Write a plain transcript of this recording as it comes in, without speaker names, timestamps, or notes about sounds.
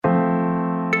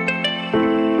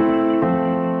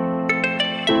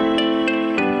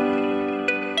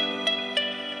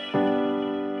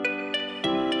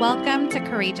to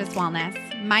Courageous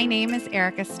Wellness. My name is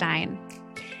Erica Stein.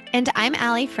 And I'm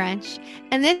Allie French,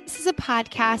 and this is a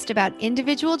podcast about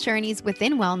individual journeys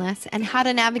within wellness and how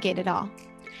to navigate it all.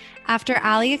 After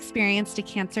Allie experienced a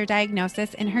cancer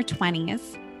diagnosis in her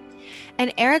 20s,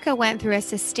 and Erica went through a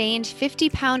sustained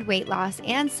 50-pound weight loss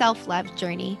and self-love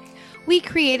journey, we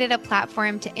created a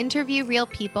platform to interview real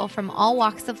people from all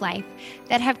walks of life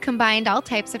that have combined all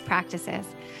types of practices.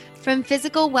 From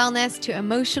physical wellness to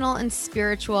emotional and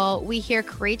spiritual, we hear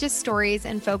courageous stories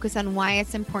and focus on why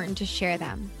it's important to share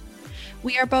them.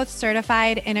 We are both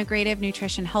certified integrative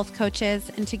nutrition health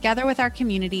coaches, and together with our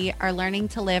community are learning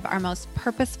to live our most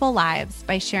purposeful lives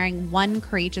by sharing one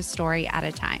courageous story at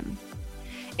a time.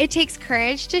 It takes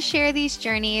courage to share these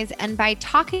journeys, and by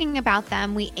talking about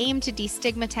them, we aim to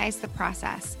destigmatize the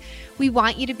process. We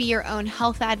want you to be your own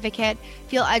health advocate,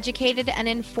 feel educated and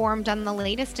informed on the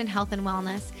latest in health and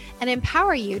wellness, and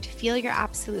empower you to feel your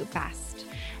absolute best.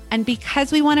 And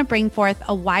because we want to bring forth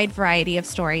a wide variety of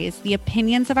stories, the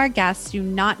opinions of our guests do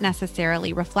not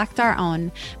necessarily reflect our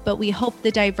own, but we hope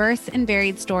the diverse and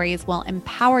varied stories will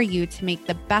empower you to make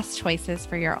the best choices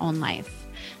for your own life.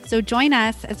 So join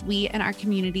us as we and our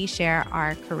community share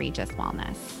our courageous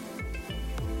wellness.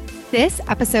 This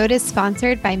episode is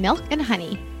sponsored by Milk and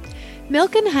Honey.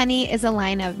 Milk and Honey is a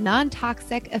line of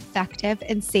non-toxic, effective,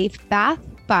 and safe bath,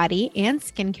 body, and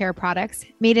skincare products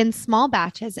made in small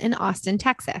batches in Austin,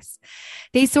 Texas.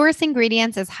 They source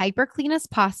ingredients as hyper clean as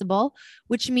possible,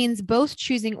 which means both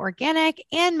choosing organic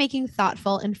and making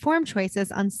thoughtful, informed choices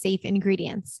on safe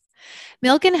ingredients.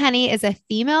 Milk and Honey is a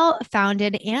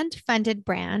female-founded and funded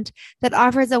brand that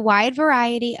offers a wide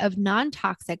variety of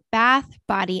non-toxic bath,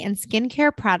 body, and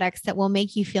skincare products that will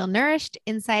make you feel nourished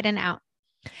inside and out.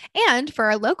 And for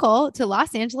our local to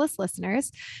Los Angeles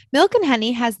listeners, Milk and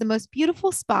Honey has the most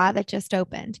beautiful spa that just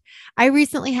opened. I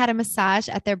recently had a massage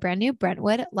at their brand new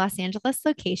Brentwood, Los Angeles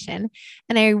location,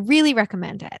 and I really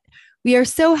recommend it. We are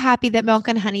so happy that Milk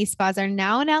and Honey spas are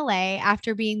now in LA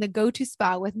after being the go-to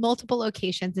spa with multiple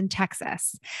locations in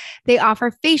Texas. They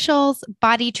offer facials,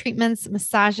 body treatments,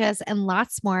 massages, and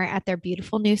lots more at their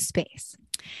beautiful new space.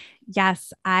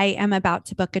 Yes, I am about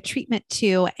to book a treatment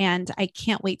too, and I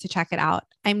can't wait to check it out.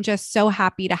 I'm just so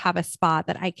happy to have a spa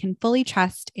that I can fully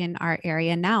trust in our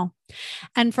area now.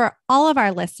 And for all of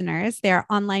our listeners, their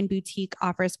online boutique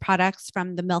offers products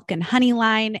from the Milk and Honey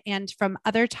line and from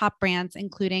other top brands,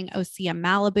 including Osea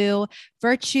Malibu,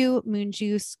 Virtue, Moon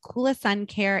Juice, Kula Sun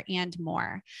Care, and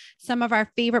more. Some of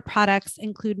our favorite products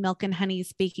include Milk and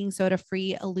Honey's baking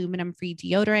soda-free, aluminum-free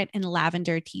deodorant and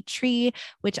lavender tea tree,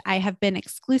 which I have been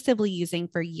exclusively using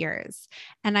for years.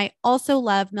 And I also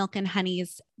love Milk and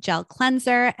Honey's gel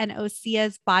cleanser and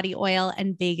Osea's body oil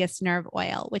and vagus nerve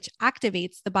oil, which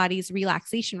activates the body's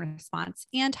relaxation response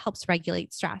and helps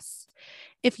regulate stress.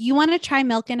 If you want to try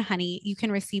Milk and Honey, you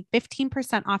can receive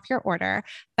 15% off your order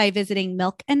by visiting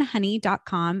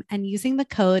milkandhoney.com and using the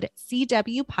code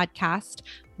CWPodcast,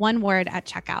 one word, at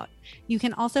checkout. You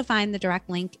can also find the direct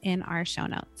link in our show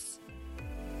notes.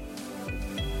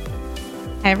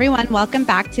 Hi, everyone. Welcome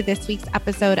back to this week's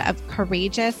episode of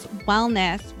Courageous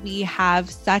Wellness. We have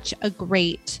such a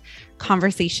great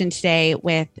conversation today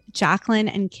with Jacqueline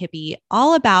and Kibby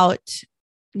all about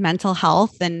mental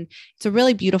health. And it's a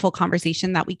really beautiful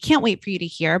conversation that we can't wait for you to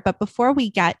hear. But before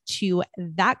we get to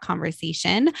that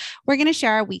conversation, we're going to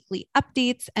share our weekly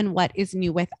updates and what is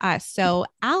new with us. So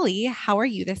Allie, how are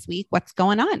you this week? What's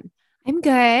going on? I'm good.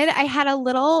 I had a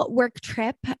little work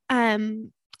trip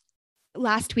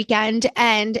last weekend,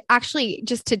 and actually,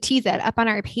 just to tease it, up on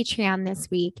our Patreon this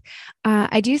week,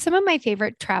 I do some of my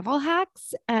favorite travel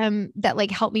hacks that like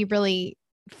help me really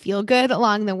feel good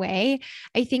along the way.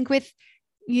 I think with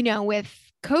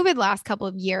COVID last couple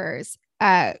of years,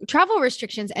 travel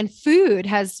restrictions and food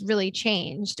has really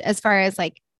changed as far as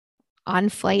like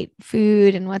on-flight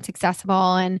food and what's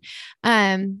accessible. And,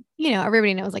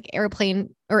 everybody knows like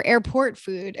airplane or airport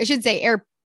food. I should say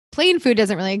Plane food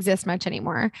doesn't really exist much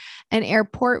anymore. And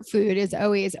airport food is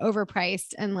always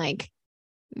overpriced and like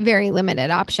very limited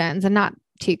options and not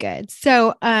too good.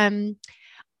 So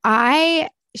I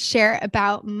share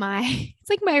about it's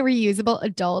like my reusable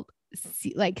adult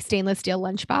like stainless steel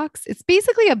lunchbox. It's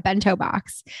basically a bento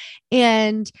box.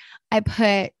 And I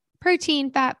put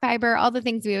protein, fat, fiber, all the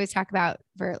things we always talk about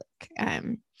for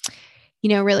like,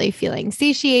 really feeling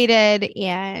satiated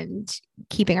and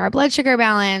keeping our blood sugar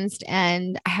balanced.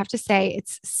 And I have to say,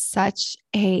 it's such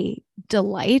a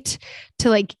delight to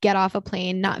like get off a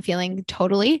plane, not feeling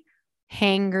totally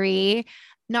hangry,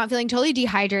 not feeling totally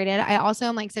dehydrated. I also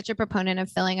am like such a proponent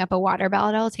of filling up a water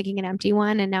bottle, taking an empty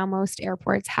one. And now most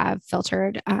airports have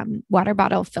filtered water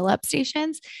bottle fill up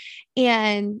stations.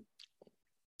 And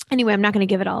Anyway, I'm not going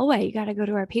to give it all away. You got to go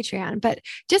to our Patreon, but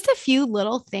just a few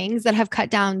little things that have cut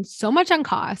down so much on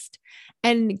cost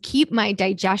and keep my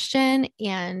digestion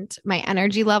and my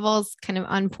energy levels kind of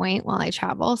on point while I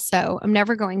travel. So I'm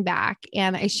never going back.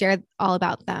 And I shared all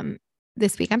about them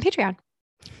this week on Patreon.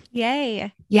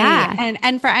 Yay. Yeah. Yay.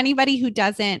 And for anybody who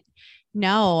doesn't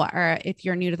know, or if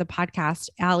you're new to the podcast,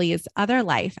 Allie's other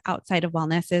life outside of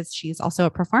wellness is she's also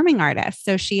a performing artist.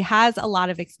 So she has a lot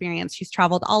of experience. She's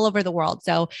traveled all over the world.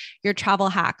 So your travel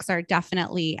hacks are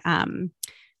definitely,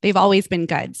 they've always been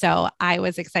good. So I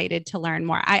was excited to learn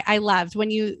more. I loved when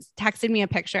you texted me a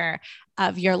picture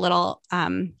of your little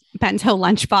bento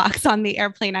lunchbox on the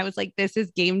airplane. I was like, this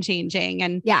is game changing.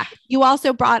 And yeah, you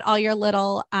also brought all your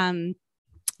little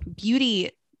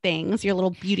beauty things, your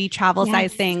little beauty travel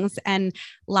size things, and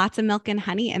lots of milk and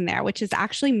honey in there, which is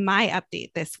actually my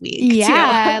update this week.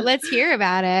 Yeah, let's hear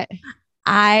about it.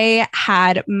 I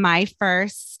had my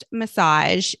first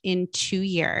massage in 2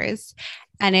 years,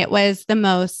 and it was the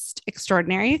most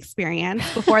extraordinary experience.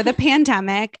 Before the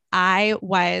pandemic, I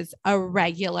was a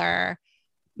regular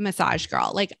massage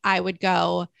girl. Like I would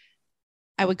go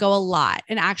a lot.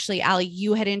 And actually, Allie,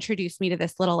 you had introduced me to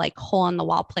this little like hole in the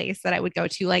wall place that I would go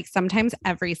to like sometimes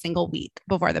every single week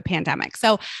before the pandemic.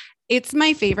 So it's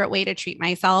my favorite way to treat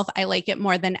myself. I like it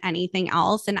more than anything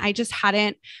else. And I just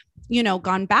hadn't,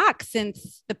 gone back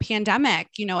since the pandemic.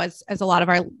 As a lot of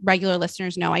our regular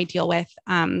listeners know, I deal with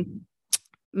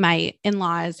my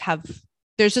in-laws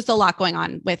there's just a lot going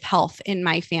on with health in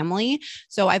my family.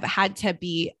 So I've had to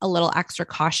be a little extra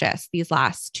cautious these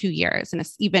last 2 years. And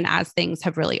even as things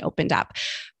have really opened up,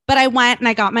 but I went and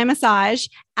I got my massage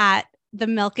at the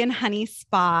Milk and Honey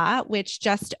Spa, which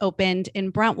just opened in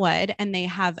Brentwood, and they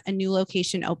have a new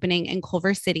location opening in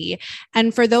Culver City.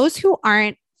 And for those who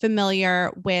aren't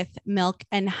familiar with Milk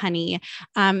and Honey,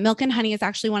 Milk and Honey is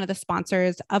actually one of the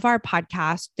sponsors of our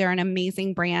podcast. They're an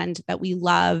amazing brand that we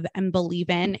love and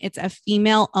believe in. It's a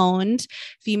female-owned,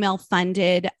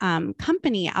 female-funded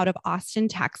company out of Austin,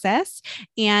 Texas,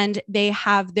 and they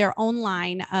have their own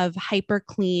line of hyper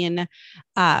clean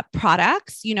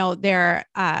products. Their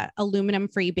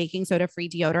aluminum-free, baking soda-free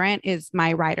deodorant is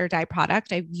my ride or die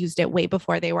product. I've used it way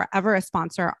before they were ever a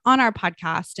sponsor on our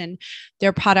podcast, and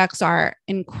their products are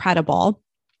incredible.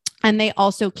 And they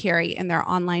also carry in their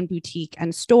online boutique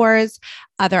and stores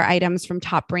other items from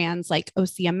top brands like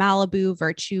Osea Malibu,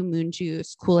 Virtue, Moon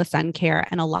Juice, Kula Sun Care,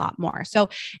 and a lot more. So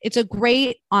it's a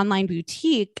great online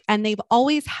boutique, and they've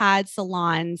always had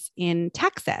salons in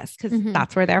Texas because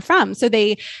that's where they're from. So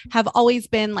they have always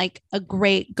been like a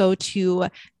great go-to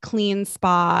clean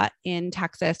spa in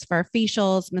Texas for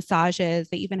facials, massages.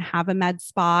 They even have a med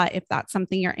spa if that's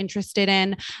something you're interested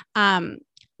in.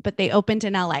 But they opened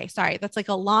in LA. Sorry, that's like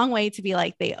a long way to be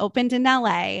like, they opened in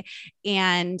LA,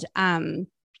 and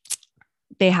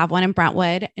they have one in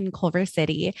Brentwood in Culver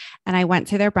City. And I went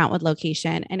to their Brentwood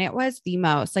location, and it was the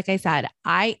most, like I said,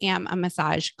 I am a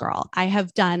massage girl. I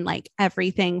have done like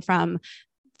everything from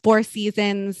Four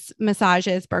Seasons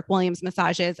massages, Burke Williams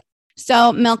massages.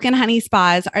 So Milk and Honey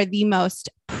spas are the most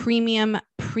premium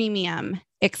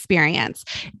experience.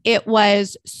 It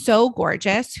was so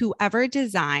gorgeous. Whoever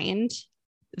designed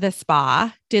the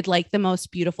spa did like the most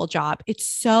beautiful job. It's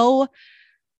so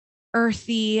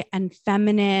earthy and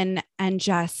feminine, and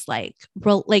just like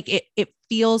it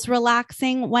feels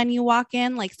relaxing when you walk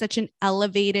in, like such an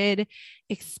elevated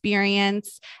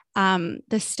experience.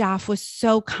 The staff was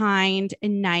so kind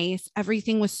and nice.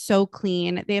 Everything was so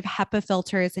clean. They have HEPA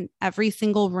filters in every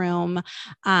single room.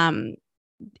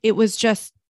 It was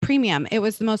just premium. It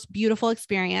was the most beautiful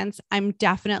experience. I'm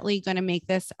definitely going to make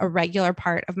this a regular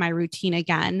part of my routine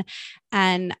again.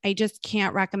 And I just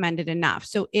can't recommend it enough.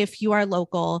 So if you are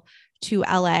local to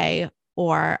LA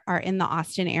or are in the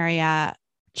Austin area,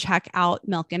 check out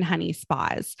Milk and Honey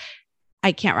spas.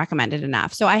 I can't recommend it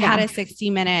enough. So I had a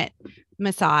 60-minute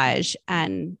massage,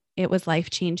 and it was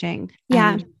life-changing.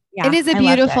 Yeah. And it is a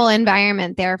beautiful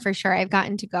environment there for sure. I've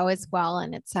gotten to go as well.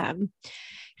 And it's,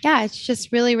 it's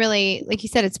just really, really, like you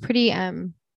said, it's pretty,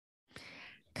 kind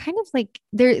of like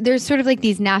there's sort of like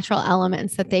these natural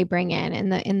elements that they bring in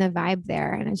the vibe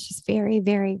there. And it's just very,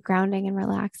 very grounding and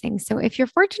relaxing. So if you're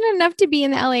fortunate enough to be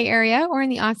in the LA area or in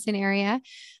the Austin area,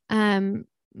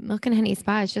 Milk and Honey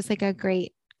Spa is just like a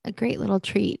great little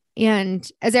treat. And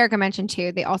as Erica mentioned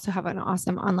too, they also have an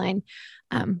awesome online,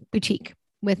 boutique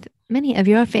with many of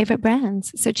your favorite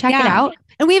brands. So check it out.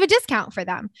 And we have a discount for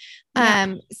them.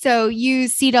 So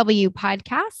use CW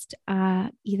podcast,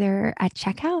 either at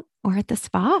checkout or at the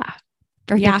spa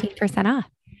for 15% off.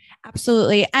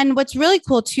 Absolutely. And what's really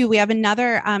cool too, we have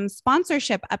another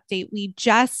sponsorship update. We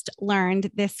just learned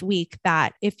this week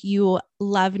that if you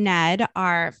love Ned,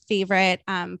 our favorite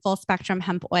full spectrum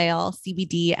hemp oil,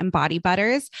 CBD, and body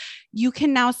butters, you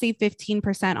can now save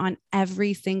 15% on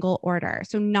every single order.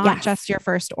 So not just your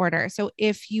first order. So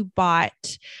if you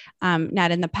bought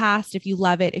Ned in the past, if you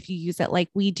love it, if you use it like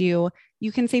we do,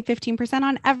 you can save 15%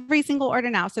 on every single order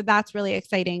now. So that's really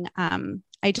exciting.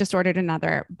 I just ordered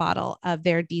another bottle of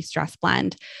their de-stress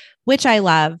blend, which I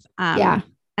love.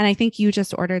 And I think you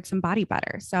just ordered some body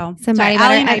butter. So body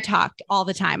butter. And I talk all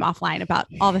the time offline about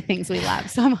all the things we love.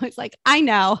 So I'm always like, I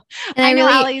know. And I know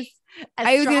really, Allie's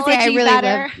I was going to say, I really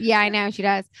better. love, I know she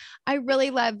does. I really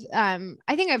love,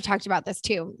 I think I've talked about this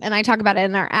too, and I talk about it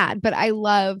in our ad, but I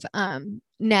love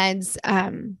Ned's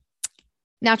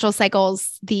Natural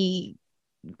Cycles, the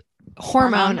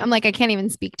hormone. I'm like, I can't even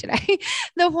speak today.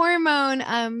 The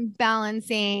hormone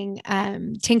balancing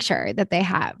tincture that they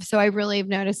have. So I really have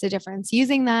noticed a difference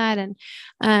using that.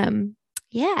 And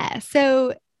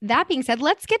so that being said,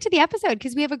 let's get to the episode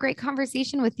because we have a great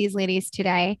conversation with these ladies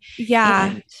today.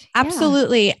 Yeah,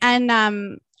 absolutely. And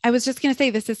I was just going to say,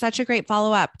 this is such a great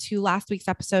follow-up to last week's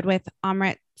episode with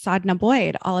Amrit Sadhna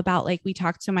Boyd, all about like, we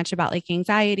talked so much about like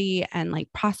anxiety and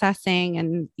like processing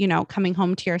and, you know, coming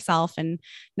home to yourself. And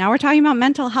now we're talking about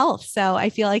mental health. So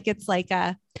I feel like it's like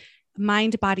a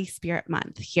mind, body, spirit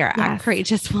month here at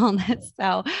Courageous Wellness.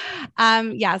 So,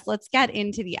 yes, let's get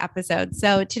into the episode.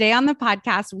 So today on the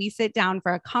podcast, we sit down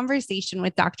for a conversation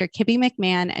with Dr. Kibby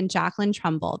McMahon and Jacqueline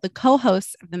Trumbull, the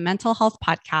co-hosts of the mental health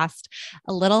podcast,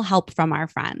 A Little Help from Our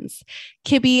Friends.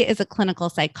 Kibby is a clinical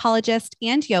psychologist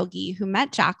and yogi who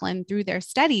met Jacqueline through their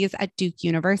studies at Duke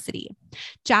University.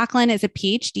 Jacqueline is a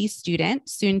PhD student,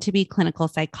 soon to be clinical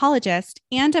psychologist,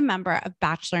 and a member of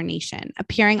Bachelor Nation,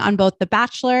 appearing on both The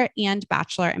Bachelor and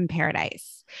Bachelor in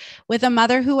Paradise. With a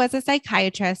mother who was a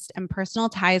psychiatrist and personal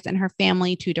ties in her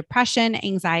family to depression,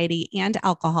 anxiety, and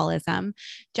alcoholism,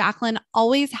 Jacqueline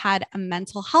always had a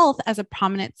mental health as a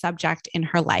prominent subject in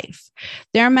her life.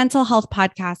 Their mental health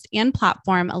podcast and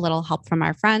platform, A Little Help from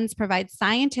Our Friends, provides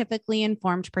scientifically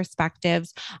informed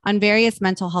perspectives on various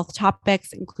mental health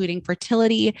topics, including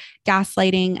fertility,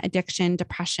 gaslighting, addiction,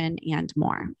 depression, and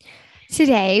more.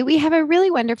 Today, we have a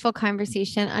really wonderful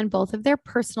conversation on both of their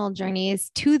personal journeys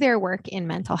to their work in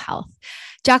mental health.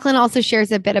 Jacqueline also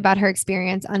shares a bit about her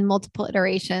experience on multiple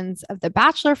iterations of the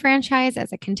Bachelor franchise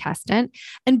as a contestant,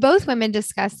 and both women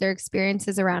discuss their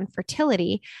experiences around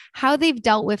fertility, how they've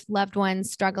dealt with loved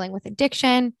ones struggling with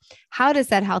addiction, how to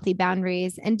set healthy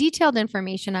boundaries, and detailed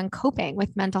information on coping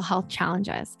with mental health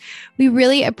challenges. We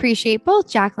really appreciate both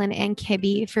Jacqueline and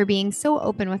Kibby for being so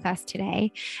open with us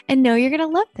today, and know you're going to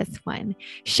love this one.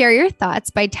 Share your thoughts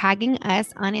by tagging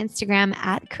us on Instagram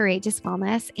at Courageous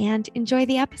Wellness, and enjoy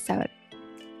the episode.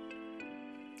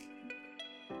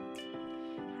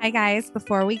 Hi, guys.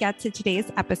 Before we get to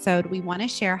today's episode, we want to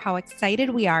share how excited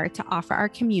we are to offer our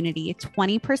community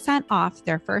 20% off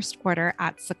their first order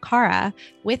at Sakara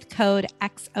with code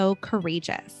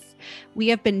XOCourageous. We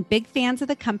have been big fans of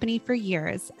the company for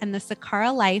years, and the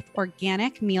Sakara Life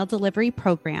organic meal delivery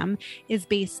program is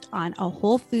based on a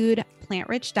whole food,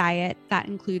 plant-rich diet that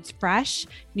includes fresh,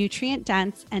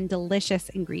 nutrient-dense, and delicious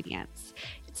ingredients.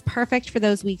 It's perfect for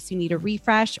those weeks you need a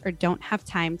refresh or don't have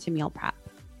time to meal prep.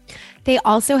 They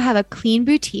also have a clean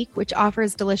boutique, which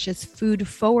offers delicious food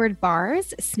forward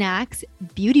bars, snacks,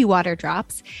 beauty water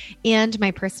drops, and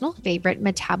my personal favorite,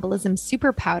 Metabolism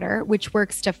Super Powder, which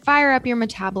works to fire up your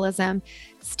metabolism,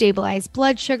 stabilize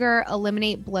blood sugar,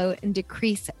 eliminate bloat, and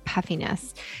decrease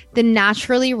puffiness. The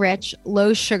naturally rich,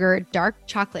 low sugar, dark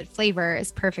chocolate flavor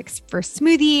is perfect for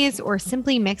smoothies or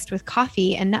simply mixed with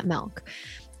coffee and nut milk.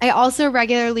 I also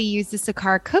regularly use the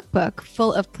Sakara cookbook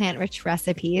full of plant-rich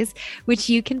recipes, which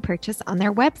you can purchase on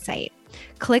their website.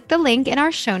 Click the link in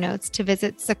our show notes to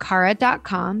visit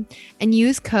sakara.com and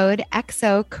use code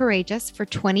XOCourageous for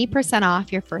 20%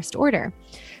 off your first order.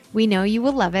 We know you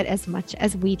will love it as much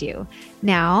as we do.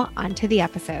 Now, on to the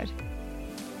episode.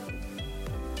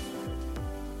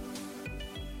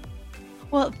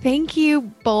 Well, thank you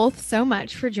both so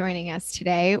much for joining us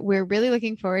today. We're really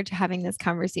looking forward to having this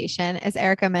conversation. As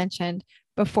Erica mentioned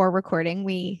before recording,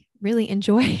 we really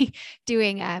enjoy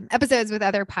doing episodes with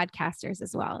other podcasters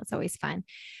as well. It's always fun.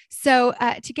 So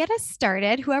to get us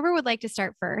started, whoever would like to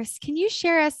start first, can you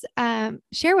share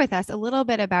with us a little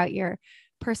bit about your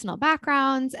personal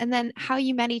backgrounds and then how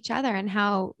you met each other and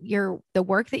how the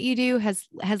work that you do has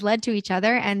led to each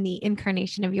other and the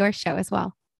incarnation of your show as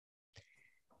well?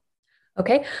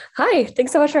 Okay. Hi.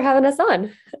 Thanks so much for having us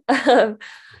on.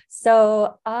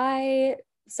 So I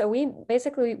So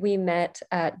we met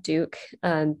at Duke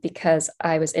because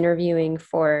I was interviewing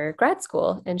for grad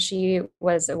school, and she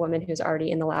was a woman who's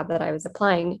already in the lab that I was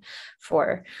applying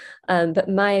for. But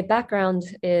my background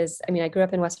is, I mean, I grew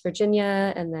up in West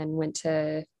Virginia and then went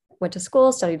to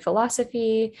school, studied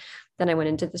philosophy. Then I went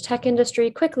into the tech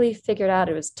industry, quickly figured out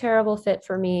it was a terrible fit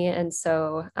for me. And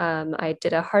so I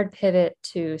did a hard pivot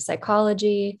to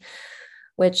psychology,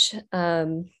 which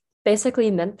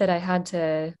basically meant that I had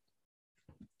to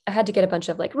get a bunch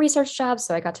of like research jobs.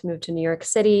 So I got to move to New York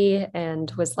City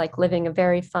and was like living a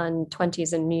very fun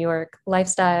 20s in New York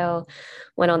lifestyle.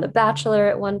 Went on The Bachelor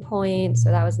at one point.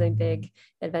 So that was a big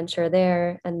adventure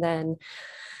there. And then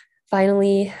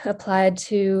finally applied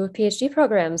to PhD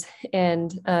programs.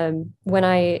 And when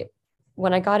I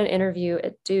got an interview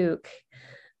at Duke,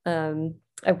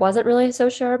 I wasn't really so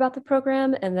sure about the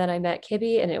program. And then I met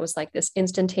Kibby, and it was like this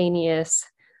instantaneous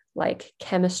like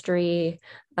chemistry.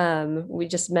 We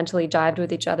just mentally jived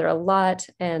with each other a lot.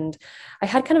 And I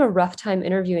had kind of a rough time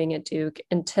interviewing at Duke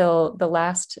until the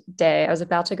last day. I was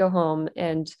about to go home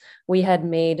and we had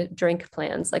made drink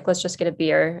plans. Like, let's just get a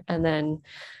beer. And then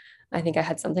I think I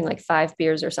had something like 5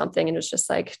 beers or something. And it was just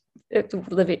like,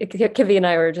 Kivy and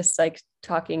I were just like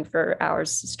talking for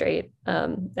hours straight.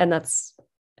 And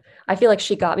I feel like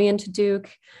she got me into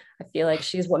Duke. I feel like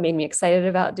she's what made me excited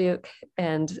about Duke.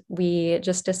 And we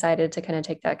just decided to kind of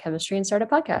take that chemistry and start a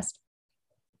podcast.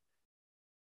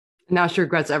 Now she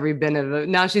regrets every bit of it.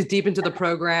 Now she's deep into the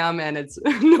program and it's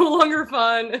no longer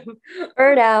fun.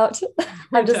 Burn out.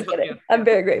 I'm just kidding. I'm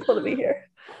very grateful to be here.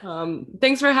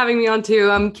 Thanks for having me on too.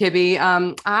 I'm Kibby.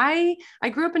 I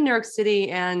grew up in New York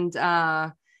City, and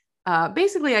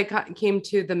basically I came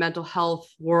to the mental health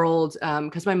world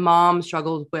because my mom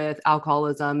struggled with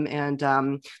alcoholism, and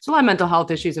there's a lot of mental health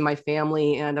issues in my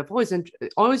family. And I've always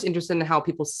interested in how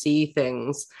people see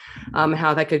things,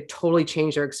 how that could totally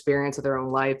change their experience of their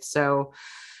own life. So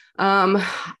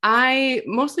I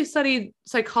mostly studied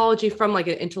psychology from like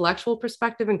an intellectual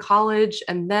perspective in college.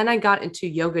 And then I got into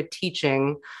yoga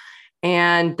teaching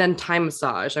and then Thai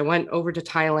massage. I went over to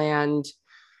Thailand,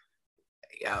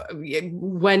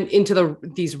 went into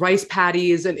these rice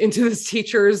paddies and into this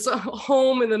teacher's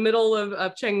home in the middle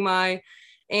of Chiang Mai,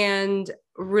 and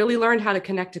really learned how to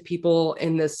connect to people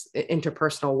in this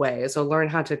interpersonal way. So learn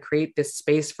how to create this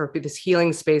space for this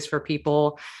healing space for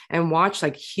people, and watch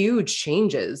like huge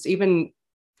changes, even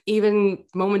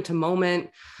moment to moment,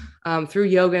 through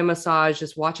yoga and massage,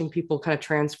 just watching people kind of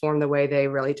transform the way they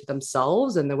relate to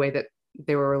themselves and the way that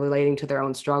they were relating to their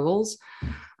own struggles.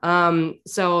 So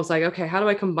I was like, okay, how do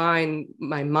I combine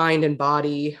my mind and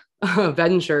body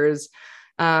ventures?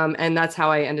 And that's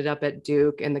how I ended up at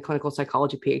Duke in the clinical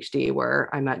psychology PhD, where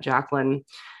I met Jacqueline.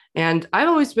 And I've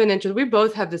always been interested. We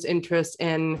both have this interest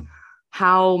in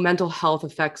how mental health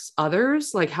affects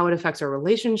others, like how it affects our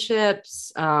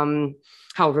relationships,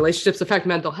 how relationships affect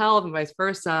mental health and vice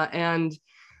versa. And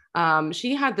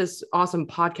she had this awesome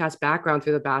podcast background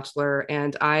through The Bachelor,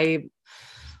 and I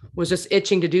was just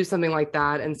itching to do something like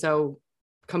that. And so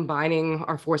combining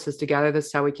our forces together, this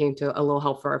is how we came to A Little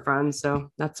Help for Our Friends.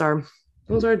 So those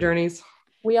are our journeys.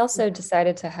 We also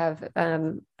decided to have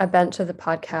a bent to the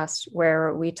podcast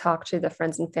where we talk to the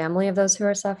friends and family of those who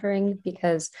are suffering,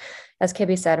 because as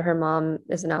Kibby said, her mom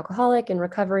is an alcoholic in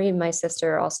recovery. My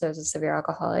sister also is a severe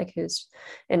alcoholic who's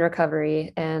in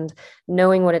recovery, and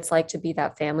knowing what it's like to be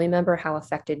that family member, how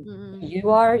affected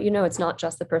you are, it's not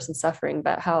just the person suffering,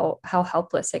 but how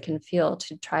helpless it can feel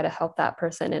to try to help that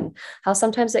person, and how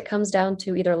sometimes it comes down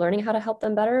to either learning how to help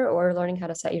them better or learning how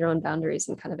to set your own boundaries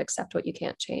and kind of accept what you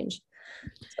can't change.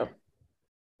 So.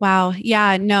 Wow.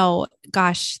 Yeah, no,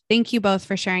 gosh, thank you both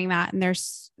for sharing that. And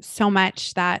there's so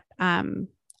much that I'm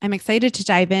excited to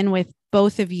dive in with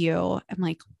both of you. I'm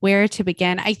like, where to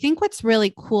begin? I think what's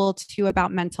really cool too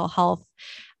about mental health,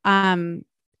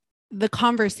 the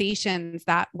conversations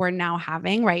that we're now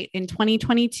having, right, in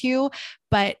 2022,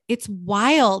 but it's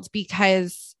wild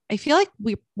because I feel like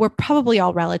we're probably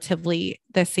all relatively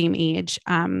the same age.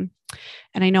 And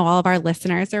I know all of our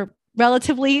listeners are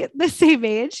relatively the same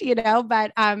age,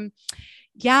 but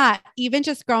yeah, even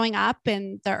just growing up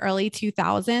in the early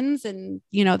 2000s and,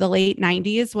 the late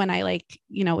 90s when I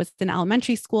was in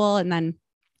elementary school and then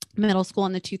middle school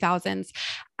in the 2000s,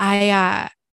 I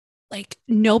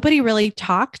nobody really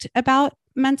talked about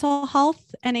mental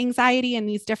health and anxiety and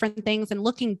these different things. And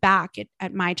looking back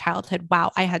at my childhood,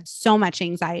 wow, I had so much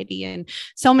anxiety and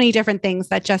so many different things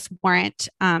that just weren't,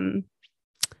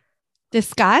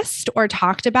 discussed or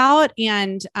talked about.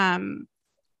 And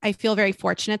I feel very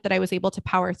fortunate that I was able to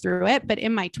power through it. But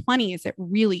in my 20s, it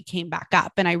really came back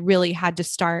up, and I really had to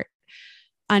start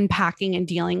unpacking and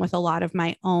dealing with a lot of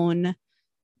my own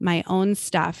my own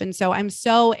stuff. And so I'm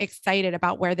so excited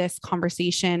about where this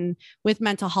conversation with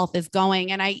mental health is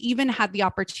going. And I even had the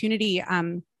opportunity,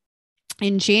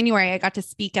 in January, I got to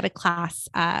speak at a class,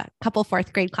 a couple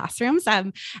fourth grade classrooms.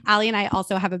 Allie and I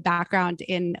also have a background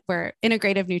we're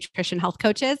integrative nutrition health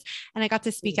coaches. And I got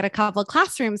to speak at a couple of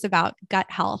classrooms about gut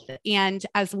health. And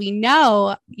as we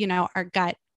know, our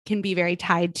gut can be very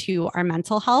tied to our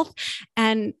mental health.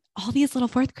 And all these little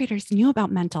fourth graders knew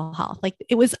about mental health. Like,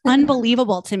 it was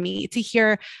unbelievable to me to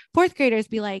hear fourth graders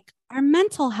be like, our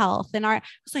mental health I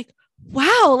was like,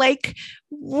 wow, like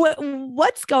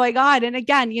what's going on? And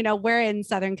again, we're in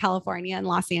Southern California and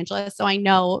Los Angeles, so I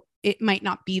know it might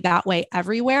not be that way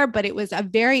everywhere, but it was a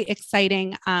very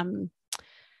exciting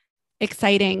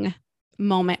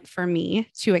moment for me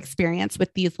to experience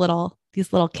with these little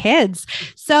kids.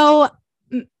 So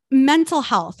mental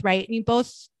health, right? And you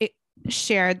both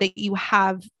shared that you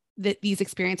have these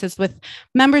experiences with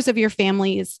members of your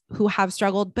families who have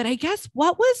struggled, but I guess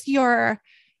what was your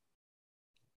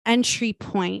entry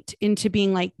point into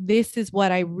being like, this is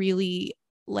what I really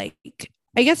like?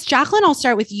 I guess, Jacqueline, I'll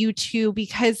start with you too,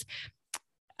 because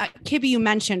Kibbe, you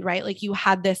mentioned, right? Like, you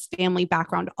had this family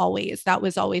background always. That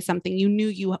was always something you knew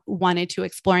you wanted to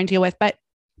explore and deal with. But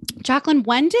Jacqueline,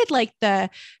 when did like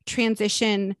the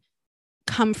transition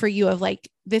come for you of like,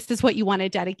 this is what you want to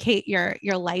dedicate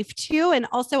your life to? And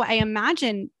also, I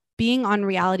imagine being on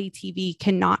reality TV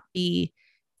cannot be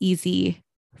easy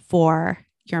for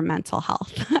your mental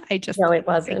health. No, it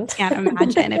wasn't. I can't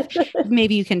imagine. If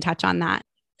maybe you can touch on that.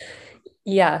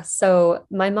 Yeah. So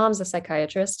my mom's a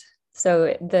psychiatrist.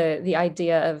 So the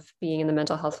idea of being in the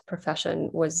mental health profession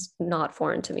was not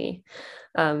foreign to me.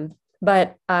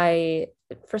 But I,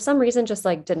 for some reason, just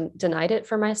like denied it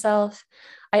for myself.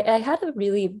 I had a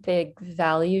really big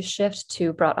value shift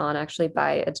brought on actually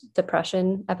by a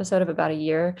depression episode of about a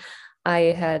year. I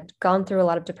had gone through a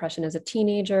lot of depression as a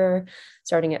teenager,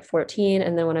 starting at 14.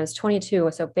 And then when I was 22,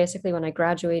 so basically when I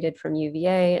graduated from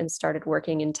UVA and started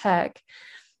working in tech,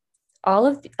 I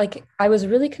was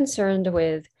really concerned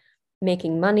with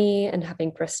making money and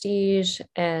having prestige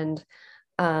and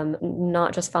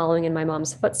not just following in my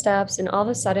mom's footsteps. And all of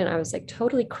a sudden I was like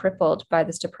totally crippled by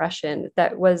this depression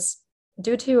that was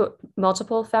due to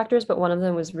multiple factors, but one of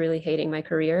them was really hating my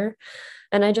career.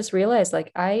 And I just realized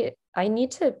like, I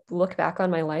need to look back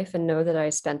on my life and know that I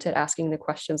spent it asking the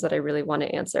questions that I really want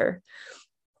to answer.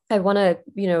 I want to,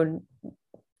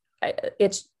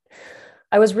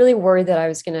 I was really worried that I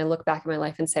was going to look back at my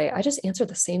life and say, I just answered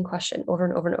the same question over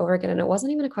and over and over again. And it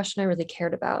wasn't even a question I really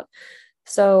cared about.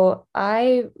 So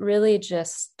I really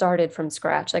just started from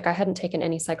scratch. Like, I hadn't taken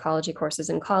any psychology courses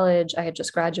in college. I had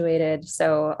just graduated.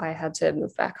 So I had to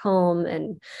move back home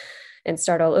and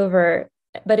start all over.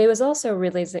 But it was also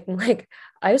realizing like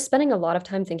I was spending a lot of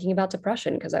time thinking about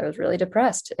depression because I was really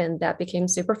depressed, and that became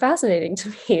super fascinating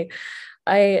to me.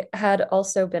 I had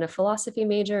also been a philosophy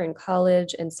major in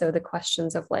college. And so the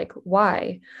questions of like,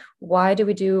 why do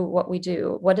we do what we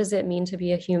do? What does it mean to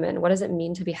be a human? What does it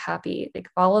mean to be happy? Like,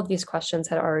 all of these questions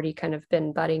had already kind of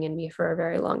been budding in me for a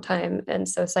very long time. And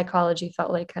so psychology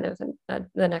felt like kind of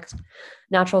the next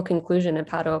natural conclusion of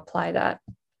how to apply that.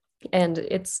 And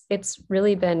it's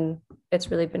really been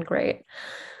great.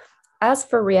 As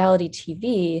for reality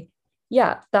TV,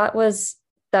 yeah, that was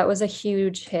a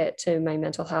huge hit to my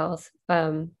mental health.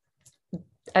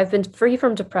 I've been free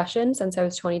from depression since I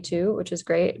was 22, which is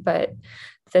great, but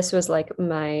this was like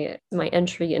my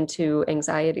entry into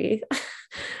anxiety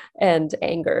and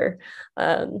anger,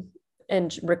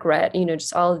 and regret,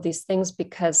 just all of these things,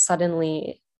 because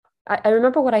suddenly I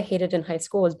remember what I hated in high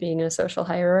school was being in a social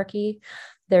hierarchy.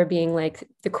 There being like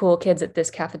the cool kids at this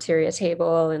cafeteria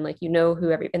table, and like,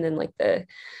 and then like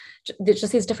there's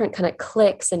just these different kind of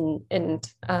cliques and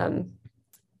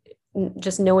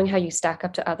just knowing how you stack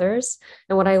up to others.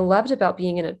 And what I loved about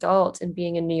being an adult and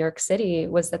being in New York City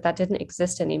was that didn't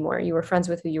exist anymore. You were friends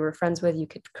with who you were friends with. You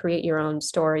could create your own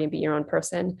story and be your own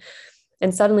person.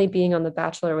 And suddenly being on The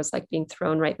Bachelor was like being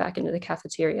thrown right back into the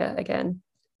cafeteria again.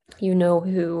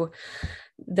 Who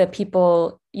the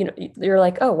people, you're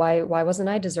like, oh, why wasn't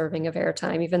I deserving of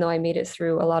airtime? Even though I made it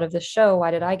through a lot of the show,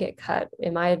 why did I get cut?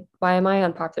 Why am I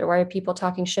unpopular? Why are people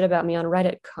talking shit about me on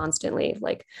Reddit constantly?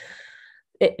 Like,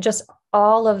 it just,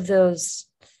 all of those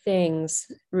things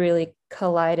really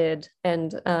collided.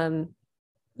 And,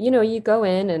 you go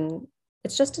in and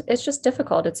it's just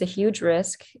difficult. It's a huge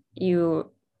risk.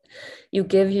 You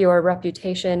give your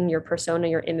reputation, your persona,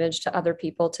 your image to other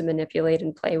people to manipulate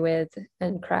and play with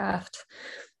and craft.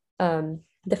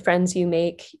 The friends you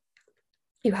make,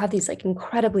 you have these like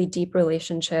incredibly deep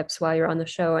relationships while you're on the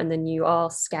show, and then you all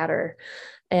scatter.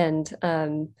 And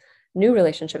new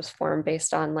relationships form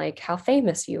based on like how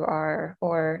famous you are,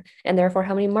 or and therefore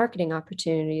how many marketing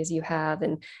opportunities you have.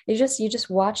 And you just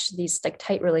watch these like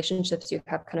tight relationships you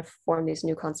have kind of form these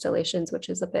new constellations, which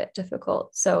is a bit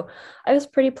difficult. So I was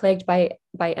pretty plagued by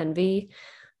envy,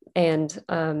 and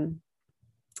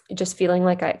just feeling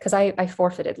like because I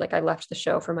forfeited, like I left the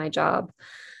show for my job,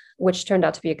 which turned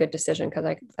out to be a good decision because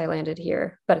I landed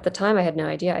here. But at the time I had no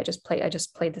idea. I just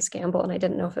played this gamble and I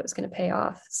didn't know if it was going to pay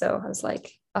off. So I was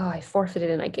like, oh, I forfeited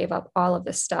and I gave up all of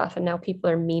this stuff. And now people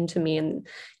are mean to me and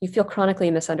you feel chronically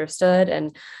misunderstood.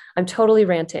 And I'm totally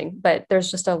ranting, but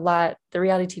there's just a lot. The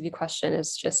reality TV question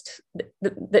is just,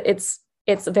 it's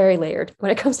very layered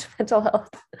when it comes to mental health.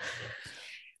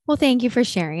 Well, thank you for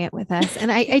sharing it with us.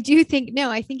 And I do think,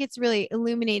 no, I think it's really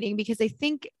illuminating because I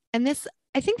think this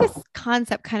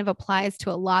concept kind of applies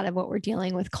to a lot of what we're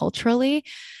dealing with culturally,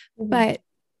 but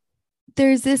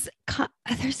there's this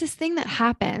thing that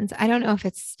happens. I don't know if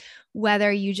it's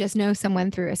whether you just know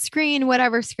someone through a screen,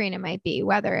 whatever screen it might be,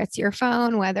 whether it's your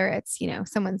phone, whether it's,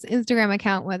 someone's Instagram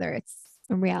account, whether it's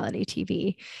a reality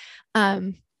TV.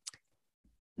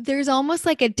 There's almost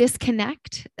like a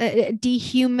disconnect,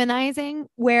 dehumanizing,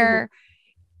 where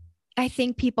I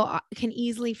think people can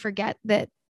easily forget that,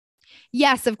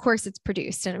 yes, of course it's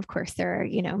produced. And of course there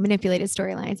are, manipulated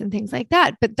storylines and things like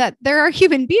that, but that there are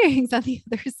human beings on the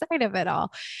other side of it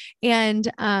all. And,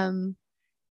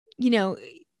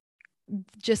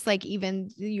 just like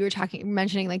even you were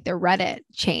mentioning like the Reddit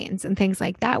chains and things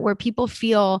like that, where people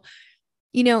feel,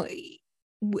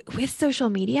 with social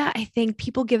media, I think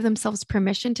people give themselves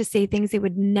permission to say things they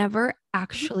would never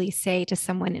actually say to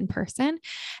someone in person.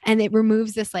 And it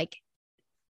removes this like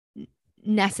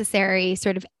necessary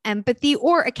sort of empathy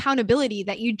or accountability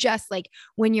that you just like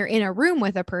when you're in a room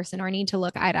with a person or need to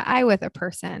look eye to eye with a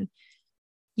person,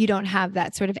 you don't have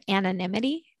that sort of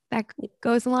anonymity that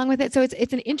goes along with it. So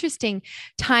it's an interesting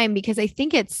time because I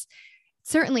think it's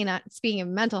certainly not, speaking of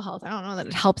mental health, I don't know that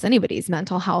it helps anybody's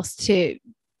mental health to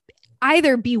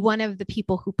either be one of the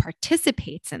people who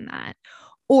participates in that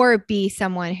or be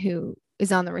someone who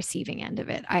is on the receiving end of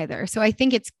it either. So I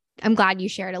think I'm glad you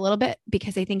shared a little bit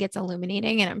because I think it's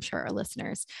illuminating and I'm sure our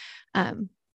listeners,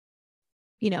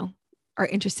 are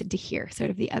interested to hear sort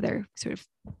of the other sort of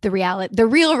the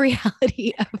real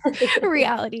reality of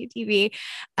reality TV.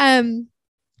 One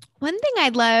thing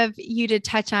I'd love you to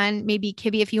touch on, maybe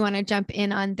Kibbe, if you want to jump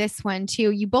in on this one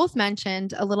too, you both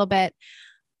mentioned a little bit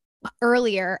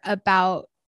earlier about,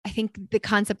 I think, the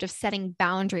concept of setting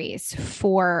boundaries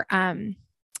for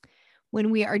when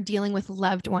we are dealing with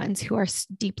loved ones who are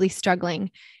deeply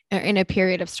struggling in a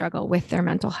period of struggle with their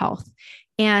mental health.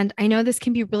 And I know this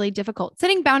can be really difficult.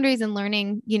 Setting boundaries and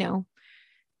learning,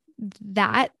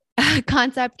 that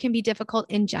concept can be difficult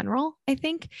in general, I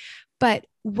think. But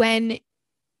when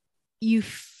you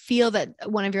feel that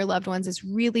one of your loved ones is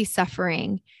really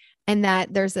suffering and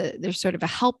that there's sort of a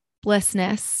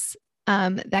helplessness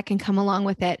that can come along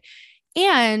with it.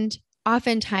 And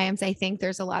oftentimes I think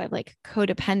there's a lot of like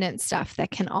codependent stuff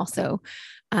that can also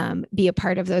be a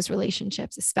part of those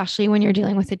relationships, especially when you're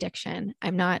dealing with addiction.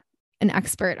 I'm not an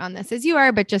expert on this as you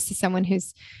are, but just as someone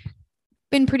who's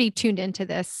been pretty tuned into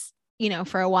this,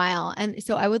 for a while. And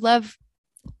so I would love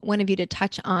one of you to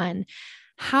touch on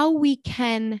how we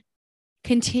can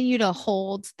continue to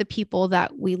hold the people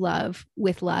that we love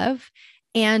with love,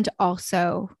 and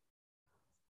also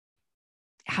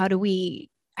how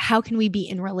can we be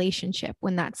in relationship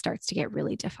when that starts to get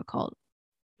really difficult?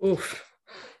 Oof.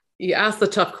 You asked the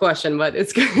tough question, but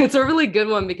it's a really good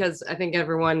one because I think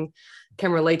everyone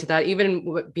can relate to that,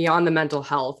 even beyond the mental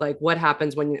health. Like what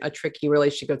happens when a tricky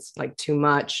relationship gets like too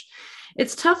much?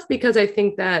 It's tough because I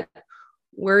think that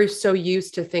we're so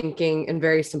used to thinking in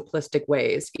very simplistic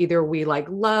ways. Either we like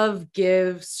love,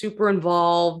 give, super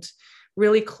involved,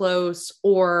 really close,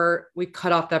 or we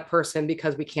cut off that person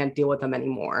because we can't deal with them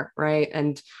anymore. Right.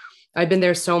 And I've been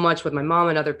there so much with my mom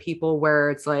and other people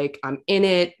where it's like, I'm in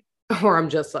it, or I'm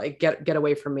just like, get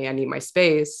away from me. I need my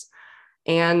space.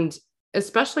 And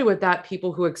especially with that,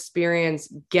 people who experience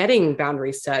getting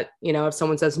boundaries set, if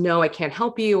someone says, no, I can't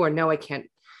help you, or no, I can't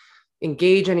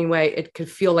engage anyway, it could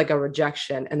feel like a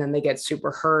rejection. And then they get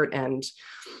super hurt and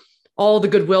all the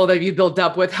goodwill that you built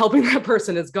up with helping that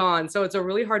person is gone. So it's a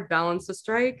really hard balance to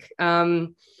strike.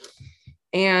 And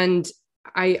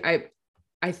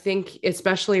I think,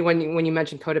 especially when you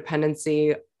mentioned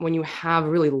codependency, when you have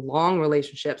really long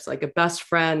relationships, like a best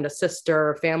friend, a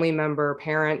sister, a family member, a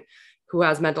parent who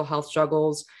has mental health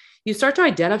struggles, you start to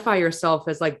identify yourself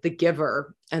as like the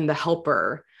giver and the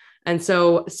helper. And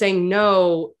so saying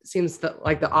no seems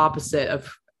like the opposite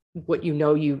of what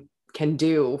you can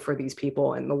do for these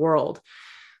people in the world.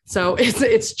 So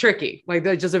it's tricky. Like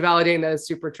just validating that is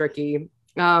super tricky.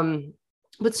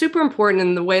 But super important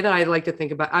in the way that I like to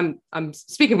think about, I'm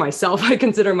speaking myself. I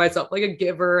consider myself like a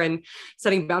giver, and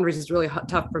setting boundaries is really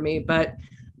tough for me, but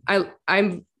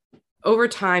I'm over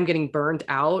time getting burned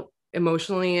out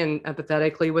emotionally and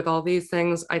empathetically with all these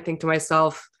things. I think to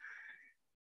myself,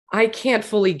 I can't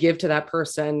fully give to that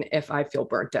person if I feel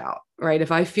burnt out, right?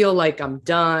 If I feel like I'm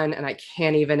done and I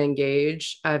can't even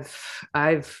engage,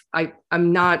 I'm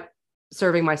not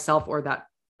serving myself or that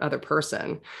other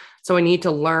person. So I need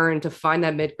to learn to find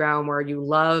that mid ground where you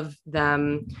love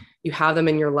them, you have them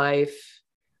in your life,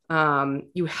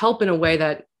 you help in a way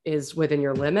that is within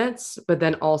your limits, but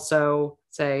then also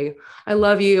say, I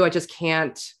love you, I just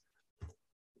can't,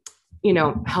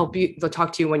 help you, they'll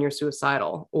talk to you when you're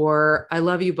suicidal, or I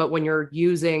love you, but when you're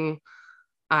using,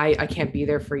 I can't be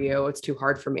there for you. It's too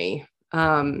hard for me.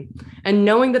 And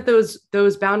knowing that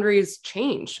those boundaries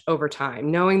change over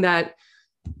time, knowing that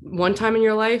one time in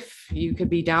your life, you could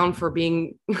be down for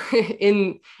being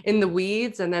in the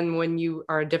weeds. And then when you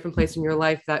are a different place in your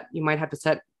life, that you might have to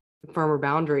set firmer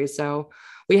boundaries. So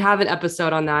we have an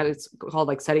episode on that. It's called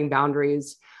like Setting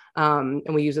Boundaries. And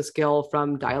we use a skill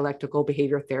from dialectical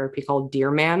behavior therapy called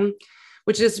Dear Man,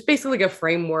 which is basically like a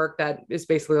framework that is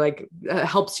basically like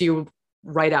helps you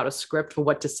write out a script for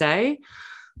what to say.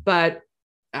 But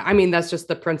I mean, that's just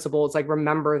the principle. It's like,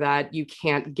 remember that you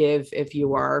can't give if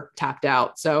you are tapped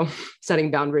out. So setting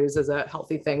boundaries is a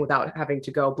healthy thing without having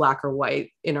to go black or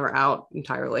white, in or out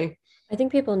entirely. I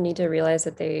think people need to realize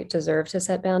that they deserve to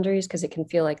set boundaries, because it can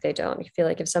feel like they don't. You feel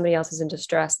like if somebody else is in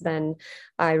distress, then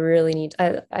I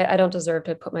don't deserve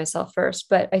to put myself first.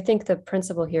 But I think the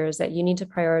principle here is that you need to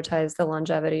prioritize the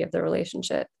longevity of the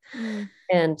relationship.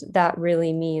 And that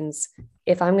really means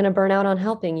if I'm going to burn out on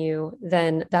helping you,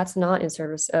 then that's not in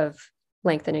service of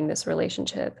lengthening this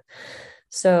relationship.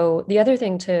 So the other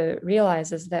thing to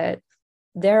realize is that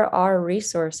there are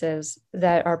resources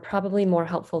that are probably more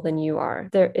helpful than you are.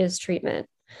 There is treatment.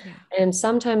 Yeah. And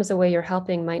sometimes the way you're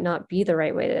helping might not be the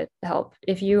right way to help.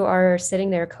 If you are sitting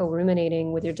there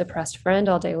co-ruminating with your depressed friend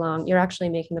all day long, you're actually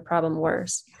making the problem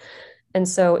worse. And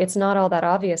so it's not all that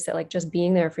obvious that like just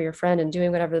being there for your friend and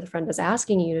doing whatever the friend is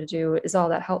asking you to do is all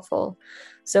that helpful.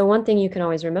 So one thing you can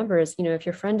always remember is, if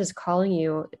your friend is calling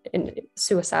you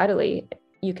suicidally,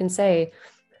 you can say,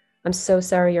 I'm so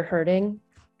sorry you're hurting.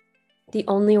 The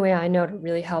only way I know to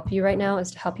really help you right now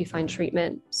is to help you find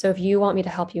treatment. So if you want me to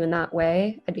help you in that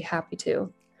way, I'd be happy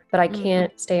to, but I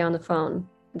can't stay on the phone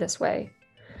this way.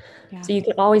 Yeah. So you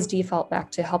can always default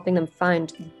back to helping them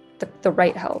find the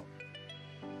right help.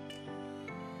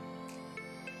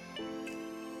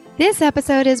 This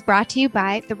episode is brought to you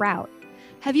by The Route.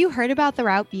 Have you heard about The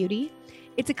Route Beauty?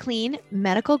 It's a clean,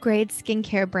 medical-grade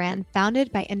skincare brand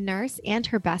founded by a nurse and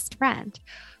her best friend.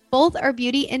 Both are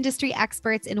beauty industry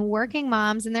experts and working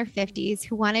moms in their 50s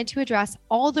who wanted to address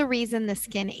all the reason the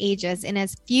skin ages in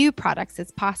as few products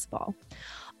as possible.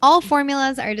 All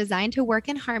formulas are designed to work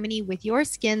in harmony with your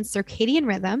skin's circadian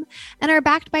rhythm and are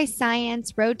backed by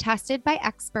science, road tested by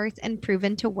experts, and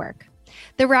proven to work.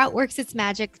 The Route works its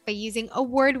magic by using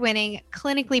award-winning,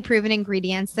 clinically proven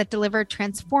ingredients that deliver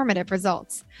transformative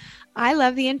results. I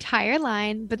love the entire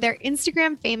line, but their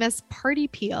Instagram famous Party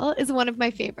Peel is one of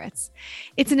my favorites.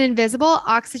 It's an invisible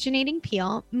oxygenating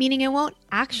peel, meaning it won't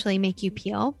actually make you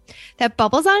peel, that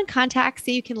bubbles on contact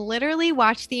so you can literally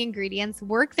watch the ingredients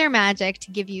work their magic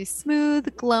to give you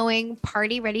smooth, glowing,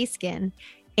 party-ready skin.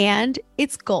 And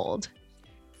it's gold.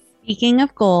 Speaking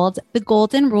of gold, the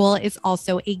Golden Rule is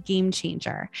also a game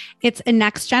changer. It's a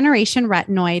next generation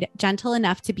retinoid, gentle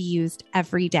enough to be used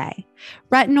every day.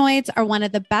 Retinoids are one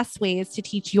of the best ways to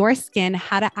teach your skin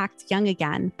how to act young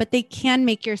again, but they can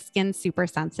make your skin super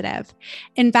sensitive.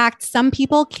 In fact, some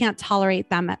people can't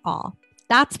tolerate them at all.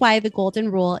 That's why the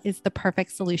Golden Rule is the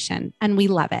perfect solution, and we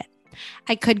love it.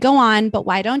 I could go on, but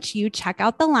why don't you check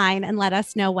out the line and let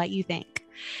us know what you think?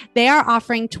 They are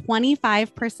offering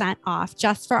 25% off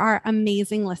just for our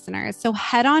amazing listeners. So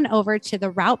head on over to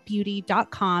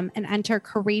theroutebeauty.com and enter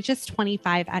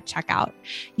Courageous25 at checkout.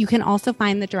 You can also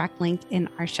find the direct link in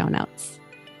our show notes.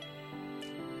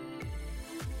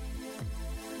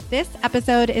 This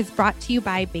episode is brought to you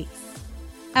by Base.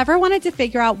 Ever wanted to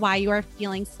figure out why you are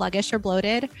feeling sluggish or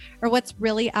bloated, or what's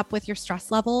really up with your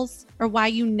stress levels, or why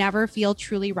you never feel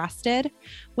truly rested?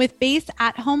 With Base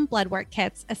at-home blood work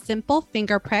kits, a simple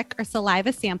finger prick or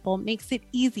saliva sample makes it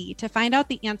easy to find out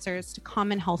the answers to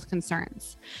common health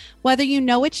concerns. Whether you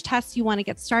know which tests you want to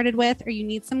get started with or you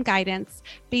need some guidance,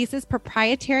 Base's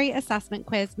proprietary assessment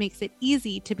quiz makes it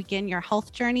easy to begin your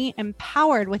health journey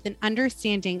empowered with an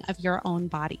understanding of your own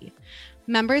body.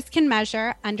 Members can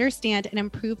measure, understand, and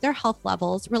improve their health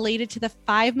levels related to the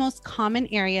 5 most common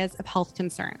areas of health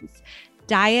concerns: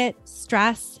 diet,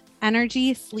 stress,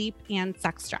 energy, sleep, and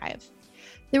sex drive.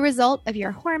 The result of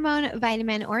your hormone,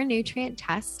 vitamin, or nutrient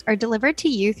tests are delivered to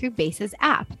you through Base's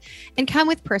app and come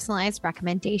with personalized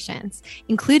recommendations,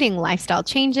 including lifestyle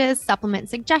changes, supplement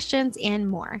suggestions, and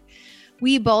more.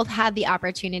 We both had the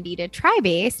opportunity to try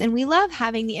Base, and we love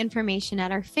having the information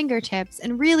at our fingertips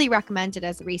and really recommend it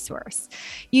as a resource.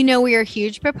 You know, we are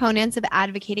huge proponents of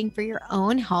advocating for your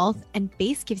own health, and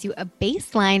Base gives you a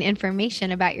baseline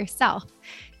information about yourself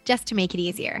just to make it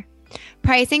easier.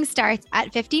 Pricing starts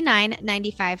at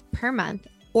 $59.95 per month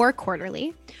or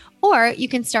quarterly, or you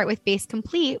can start with Base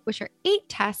Complete, which are 8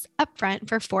 tests upfront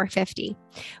for $450.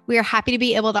 We are happy to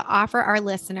be able to offer our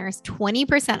listeners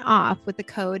 20% off with the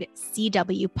code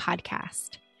CW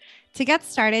Podcast. To get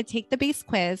started, take the Base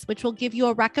quiz, which will give you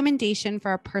a recommendation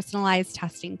for a personalized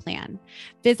testing plan.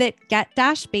 Visit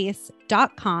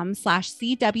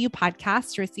get-base.com/CW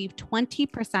podcast to receive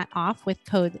 20% off with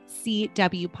code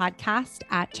CW podcast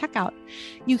at checkout.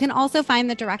 You can also find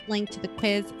the direct link to the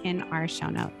quiz in our show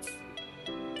notes.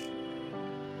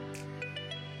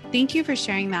 Thank you for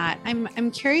sharing that.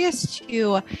 I'm curious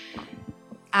to,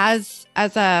 as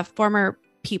a former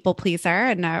people pleaser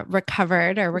and a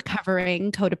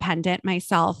recovering codependent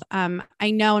myself. I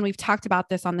know, and we've talked about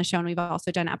this on the show, and we've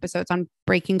also done episodes on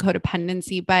breaking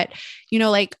codependency, but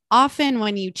like often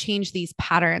when you change these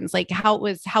patterns, like how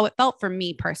it felt for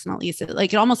me personally, so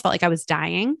like it almost felt like I was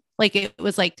dying. Like it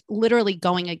was like literally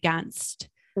going against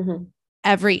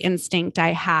every instinct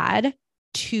I had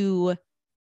to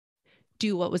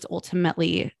do what was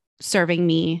ultimately serving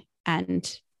me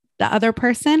and the other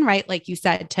person, right? Like you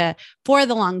said, for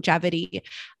the longevity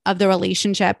of the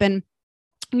relationship. And,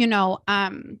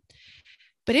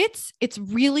 but it's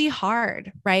really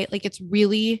hard, right? Like it's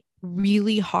really,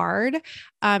 really hard,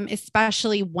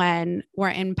 especially when we're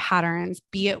in patterns,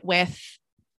 be it with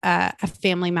a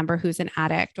family member who's an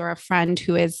addict or a friend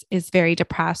who is very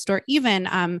depressed, or even,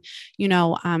 I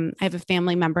have a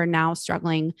family member now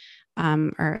struggling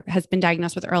or has been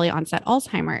diagnosed with early onset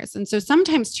Alzheimer's. And so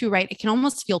sometimes too, right, it can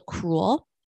almost feel cruel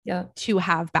to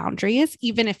have boundaries,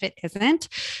 even if it isn't.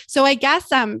 So I guess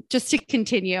just to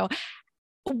continue,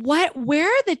 where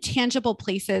are the tangible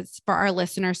places for our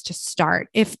listeners to start?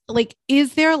 Is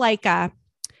there like a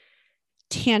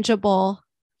tangible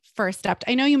first step?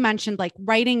 I know you mentioned like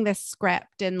writing this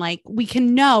script and like we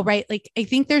can know, right? Like I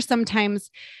think there's sometimes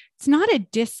it's not a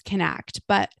disconnect,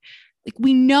 but like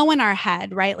we know in our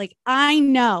head, right? Like I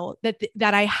know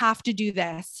that I have to do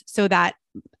this so that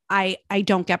I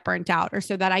don't get burnt out, or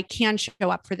so that I can show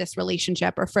up for this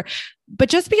relationship, but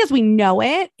just because we know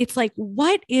it, it's like,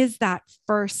 what is that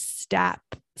first step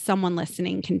someone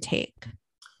listening can take?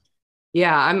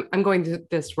 Yeah, I'm going to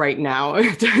this right now.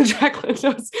 Jacqueline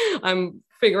knows I'm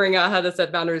figuring out how to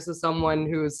set boundaries with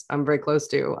someone who's I'm very close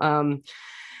to.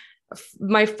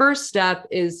 My first step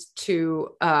is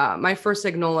my first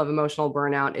signal of emotional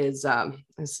burnout is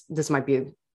this might be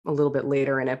a little bit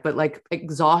later in it, but like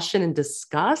exhaustion and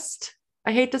disgust,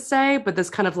 I hate to say, but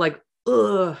this kind of like,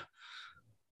 ugh,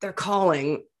 they're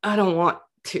calling. I don't want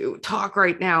to talk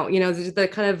right now. The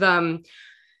kind of,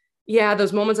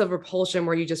 those moments of repulsion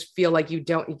where you just feel like you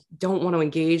don't want to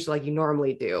engage like you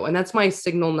normally do. And that's my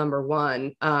signal number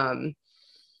one.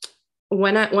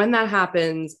 When that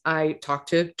happens, I talk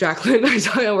to Jacqueline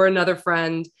or another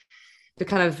friend to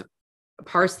kind of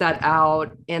parse that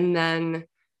out. And then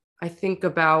I think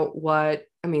about Jacqueline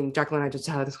and I just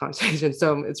had this conversation,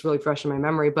 so it's really fresh in my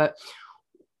memory, but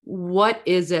what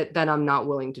is it that I'm not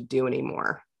willing to do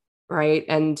anymore? Right.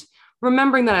 And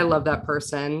remembering that I love that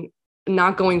person,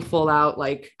 not going full out,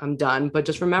 like I'm done, but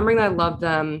just remembering that I love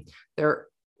them.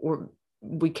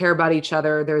 We care about each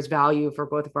other. There's value for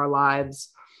both of our lives.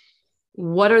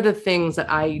 What are the things that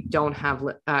I don't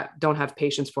have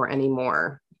patience for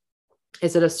anymore?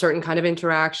 Is it a certain kind of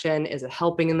interaction? Is it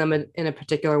helping them in a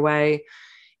particular way?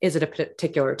 Is it a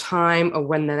particular time, or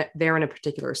when they're in a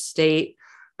particular state,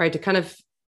 right? To kind of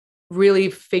really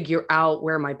figure out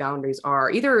where my boundaries are,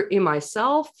 either in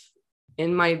myself,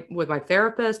 with my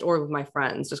therapist, or with my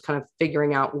friends, just kind of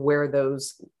figuring out where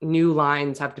those new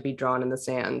lines have to be drawn in the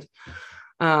sand.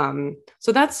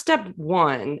 So that's step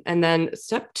one. And then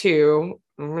step two,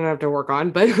 I'm going to have to work on,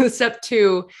 but step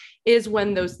two is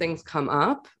when those things come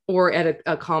up, or at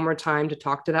a calmer time to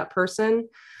talk to that person,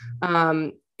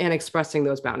 and expressing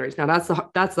those boundaries. Now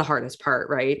that's the hardest part,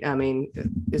 right? I mean,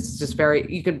 it's just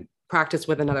you could practice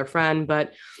with another friend,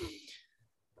 but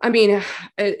I mean,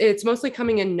 it's mostly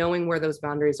coming in, knowing where those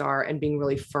boundaries are and being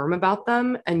really firm about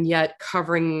them, and yet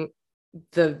covering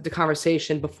the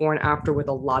conversation before and after with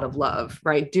a lot of love,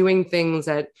 right? Doing things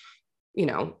that,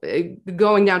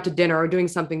 going down to dinner or doing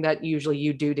something that usually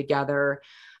you do together,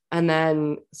 and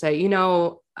then say,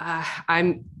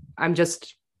 I'm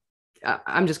just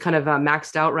kind of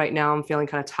maxed out right now. I'm feeling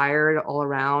kind of tired all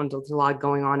around. There's a lot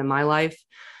going on in my life.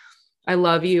 I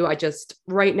love you.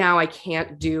 Right now I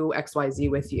can't do XYZ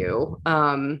with you.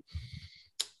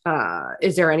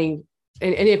 Is there any,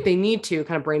 and if they need to,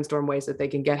 kind of brainstorm ways that they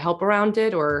can get help around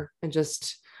it, and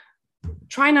just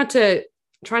try not to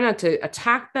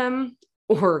attack them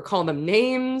or call them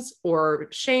names or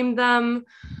shame them,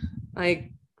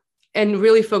 and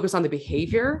really focus on the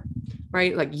behavior,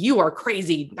 right? Like, you are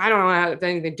crazy. I don't know how to have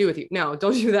anything to do with you. No,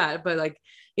 don't do that. But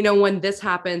when this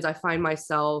happens, I find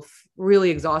myself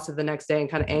really exhausted the next day and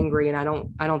kind of angry. And I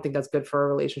don't think that's good for a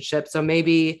relationship. So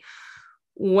maybe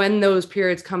when those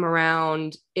periods come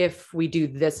around, if we do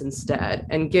this instead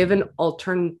and give an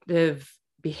alternative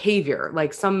behavior,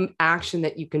 like some action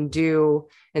that you can do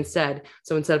instead.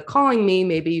 So instead of calling me,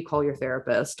 maybe you call your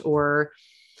therapist, or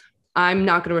I'm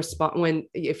not going to respond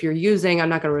if you're using, I'm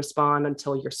not going to respond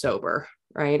until you're sober.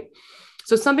 Right.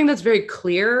 So something that's very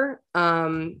clear,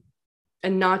 and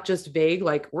not just vague,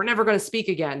 like we're never going to speak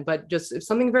again, but just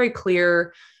something very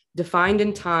clear, defined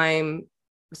in time,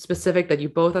 specific, that you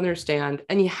both understand,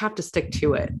 and you have to stick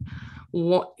to it.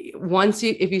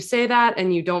 If you say that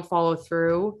and you don't follow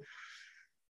through,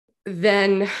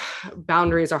 then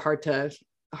boundaries are hard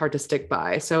to stick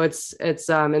by. So it's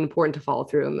important to follow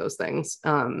through on those things,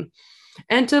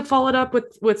 and to follow it up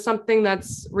with something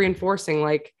that's reinforcing.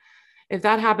 Like, if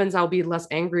that happens, I'll be less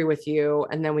angry with you,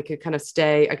 and then we could kind of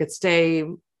I could stay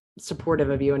supportive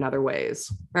of you in other ways,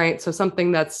 right? So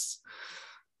something that's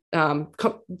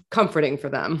comforting for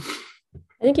them.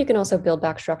 I think you can also build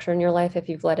back structure in your life if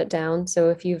you've let it down. So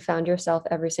if you've found yourself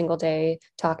every single day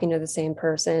talking to the same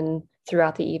person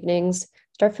throughout the evenings,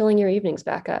 start filling your evenings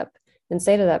back up and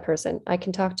say to that person, I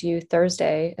can talk to you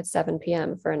Thursday at 7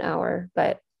 p.m. for an hour,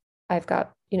 but I've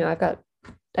got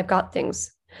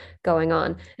things going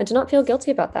on, and to not feel guilty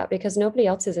about that, because nobody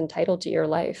else is entitled to your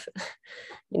life.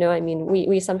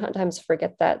 We sometimes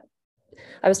forget that.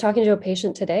 I was talking to a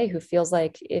patient today who feels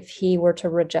like if he were to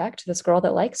reject this girl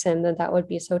that likes him, then that would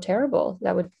be so terrible.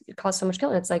 That would cause so much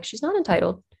guilt. And it's like, she's not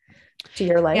entitled to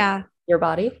your life, your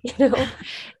body,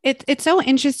 It's so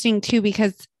interesting too,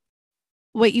 because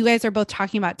what you guys are both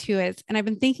talking about too is, and I've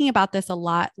been thinking about this a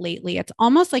lot lately, it's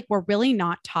almost like we're really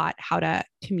not taught how to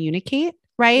communicate,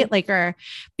 right? Mm-hmm.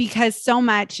 Because so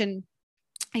much, and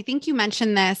I think you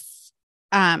mentioned this,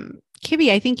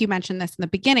 Kibbe, I think you mentioned this in the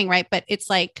beginning, right? But it's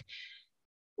like,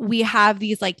 we have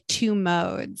these like two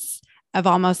modes of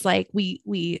almost like we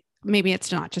maybe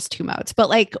it's not just two modes, but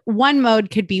like one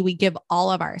mode could be we give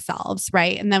all of ourselves,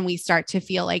 right? And then we start to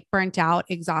feel like burnt out,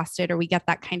 exhausted, or we get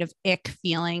that kind of ick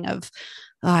feeling of,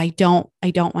 oh, I don't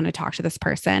want to talk to this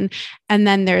person. And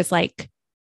then there's like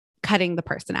cutting the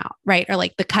person out, right? Or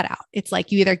like the cutout. It's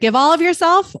like you either give all of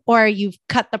yourself or you've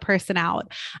cut the person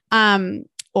out.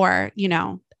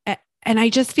 And I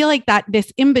just feel like that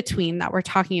this in between that we're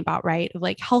talking about, right? Of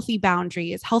like healthy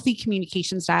boundaries, healthy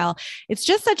communication style. It's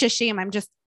just such a shame. I'm just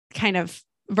kind of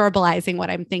verbalizing what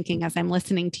I'm thinking as I'm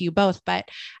listening to you both, but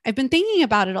I've been thinking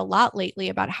about it a lot lately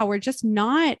about how we're just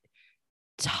not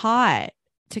taught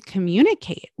to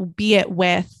communicate, be it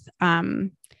with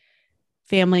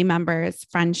family members,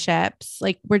 friendships.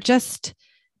 Like we're just,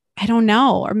 I don't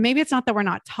know, or maybe it's not that we're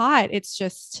not taught. It's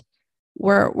just,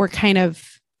 we're kind of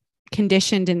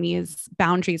conditioned in these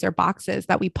boundaries or boxes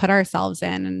that we put ourselves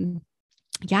in. And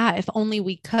yeah, if only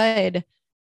we could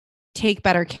take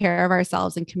better care of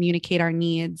ourselves and communicate our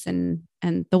needs and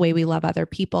the way we love other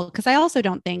people. Cause I also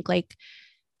don't think like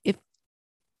if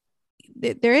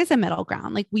there is a middle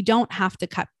ground, like we don't have to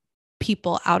cut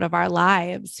people out of our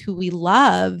lives who we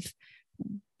love,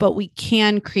 but we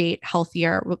can create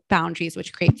healthier boundaries,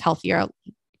 which creates healthier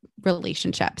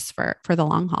relationships for the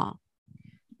long haul.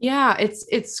 Yeah.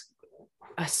 It's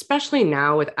especially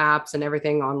now with apps and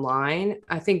everything online,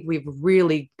 I think we've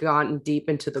really gotten deep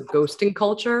into the ghosting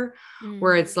culture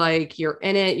where it's like, you're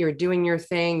in it, you're doing your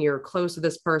thing, you're close to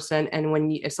this person.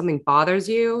 And if something bothers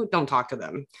you, don't talk to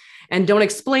them and don't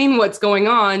explain what's going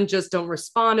on. Just don't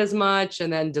respond as much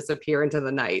and then disappear into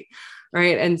the night.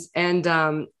 Right.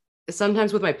 And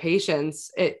sometimes with my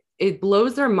patients, it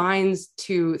blows their minds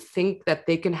to think that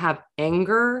they can have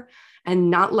anger and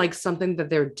not like something that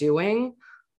they're doing,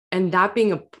 and that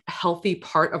being a healthy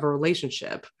part of a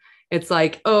relationship. It's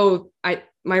like, oh,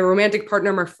 my romantic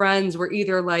partner, my friends, were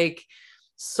either like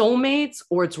soulmates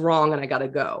or it's wrong and I gotta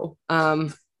go.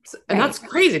 And that's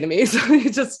crazy to me. So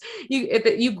it's just,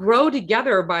 you grow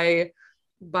together by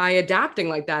by adapting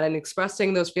like that and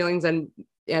expressing those feelings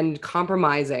and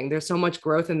compromising. There's so much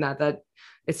growth in that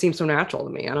it seems so natural to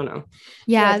me. I don't know.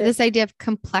 Yeah, this idea of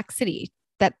complexity,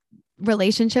 that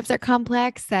relationships are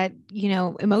complex, that,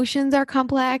 emotions are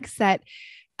complex, that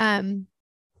I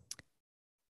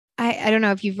don't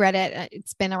know if you've read it.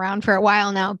 It's been around for a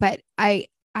while now, but I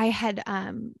had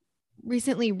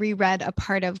recently reread a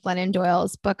part of Glennon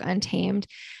Doyle's book Untamed,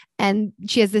 and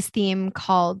she has this theme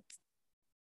called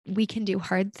 "We Can Do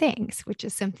Hard Things," which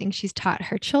is something she's taught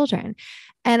her children.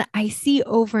 And I see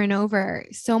over and over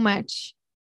so much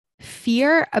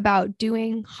fear about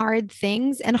doing hard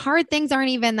things, and hard things aren't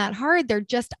even that hard. They're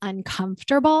just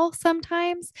uncomfortable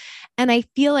sometimes. And I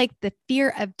feel like the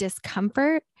fear of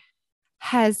discomfort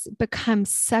has become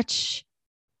such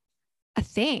a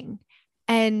thing.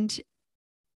 And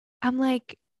I'm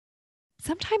like,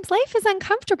 sometimes life is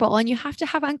uncomfortable and you have to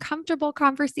have uncomfortable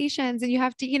conversations and you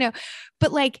have to,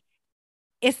 but like,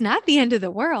 it's not the end of the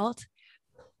world.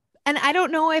 And I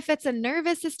don't know if it's a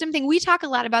nervous system thing. We talk a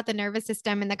lot about the nervous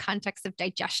system in the context of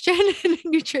digestion and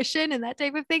nutrition and that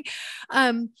type of thing.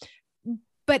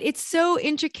 But it's so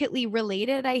intricately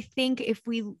related. I think if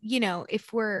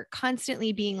we're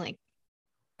constantly being like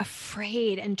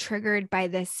afraid and triggered by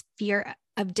this fear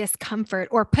of discomfort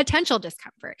or potential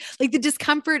discomfort, like the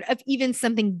discomfort of even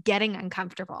something getting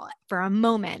uncomfortable for a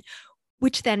moment,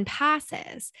 which then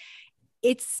passes,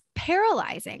 it's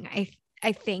paralyzing,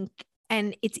 I think.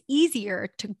 And it's easier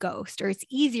to ghost, or it's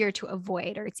easier to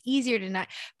avoid, or it's easier to not,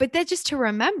 but that just to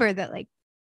remember that like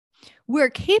we're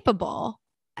capable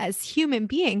as human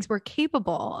beings, we're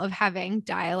capable of having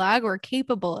dialogue, we're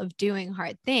capable of doing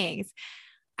hard things.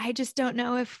 I just don't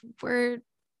know if we're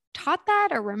taught that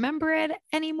or remember it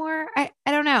anymore. I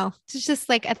don't know. It's just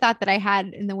like a thought that I had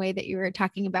in the way that you were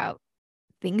talking about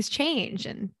things change.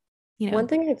 And, one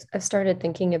thing I've started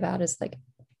thinking about is like,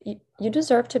 you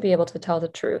deserve to be able to tell the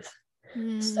truth.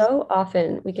 So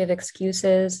often we give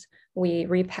excuses, we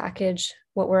repackage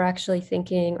what we're actually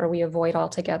thinking, or we avoid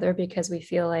altogether because we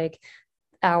feel like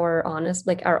our honest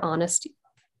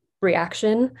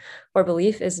reaction or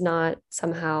belief is not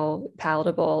somehow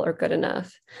palatable or good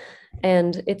enough.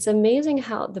 And it's amazing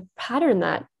how the pattern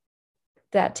that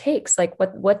takes, like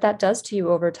what that does to you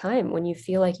over time, when you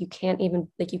feel like you can't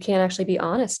actually be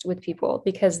honest with people,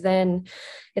 because then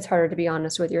it's harder to be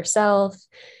honest with yourself.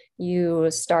 You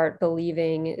start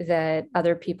believing that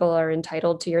other people are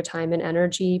entitled to your time and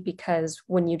energy, because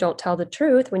when you don't tell the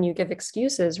truth, when you give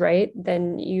excuses, right,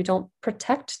 then you don't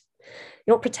protect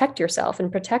yourself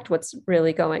and protect what's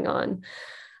really going on.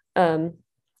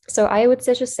 So I would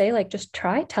just say, like, just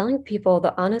try telling people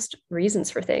the honest reasons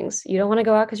for things. You don't want to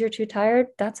go out because you're too tired.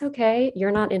 That's okay.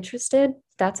 You're not interested.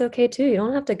 That's okay too. You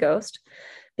don't have to ghost,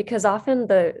 because often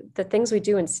the things we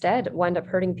do instead wind up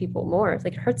hurting people more.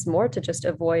 Like, it hurts more to just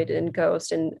avoid and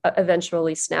ghost and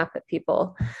eventually snap at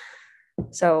people.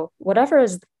 So whatever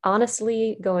is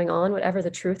honestly going on, whatever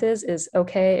the truth is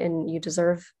okay. And you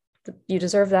deserve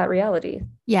that reality.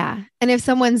 Yeah. And if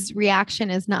someone's reaction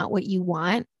is not what you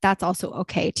want, that's also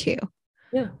okay too.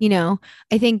 Yeah.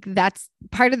 I think that's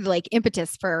part of the like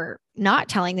impetus for not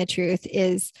telling the truth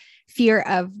is fear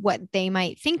of what they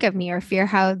might think of me, or fear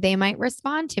how they might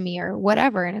respond to me or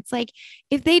whatever. And it's like,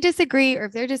 if they disagree or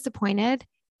if they're disappointed,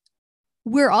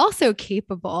 we're also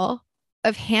capable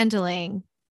of handling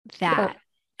that.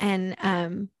 Yeah.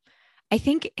 And I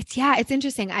think it's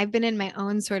interesting. I've been in my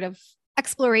own sort of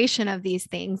exploration of these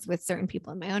things with certain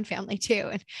people in my own family too.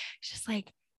 And it's just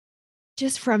like,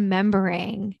 just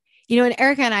remembering, and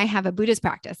Erica and I have a Buddhist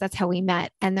practice. That's how we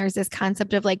met. And there's this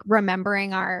concept of like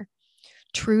remembering our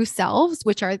true selves,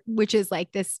 which is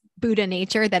like this Buddha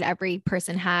nature that every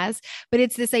person has. But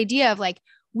it's this idea of like,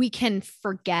 we can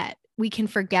forget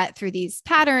through these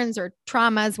patterns or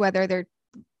traumas, whether they're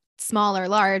small or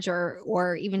large,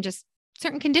 or even just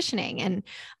certain conditioning, and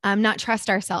not trust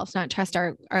ourselves, not trust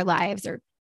our lives, or,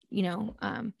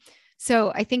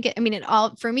 so I think,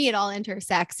 for me, it all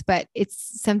intersects, but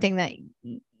it's something that,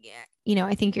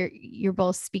 I think you're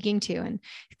both speaking to, and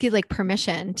give like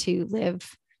permission to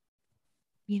live,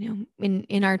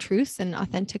 in our truths and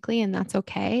authentically, and that's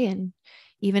okay. And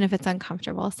even if it's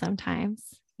uncomfortable sometimes,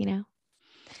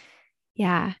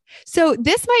 Yeah. So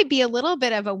this might be a little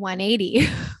bit of a 180,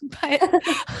 but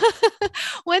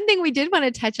one thing we did want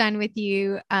to touch on with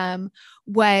you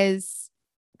was,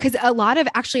 because a lot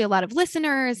of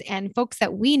listeners and folks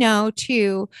that we know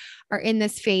too are in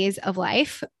this phase of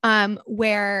life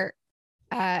where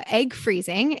egg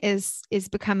freezing is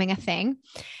becoming a thing.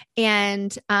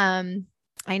 And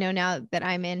I know now that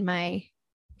I'm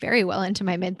very well into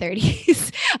my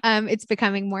mid-30s, it's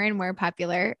becoming more and more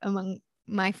popular among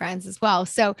my friends as well.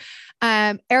 So,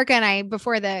 Erica and I,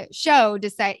 before the show,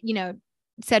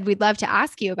 said we'd love to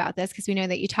ask you about this because we know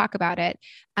that you talk about it.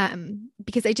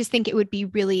 Because I just think it would be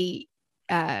really,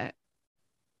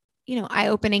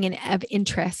 eye-opening and of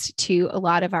interest to a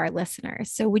lot of our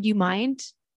listeners. So would you mind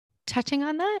touching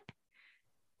on that?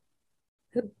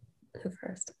 Who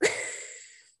first?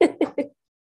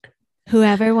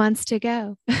 Whoever wants to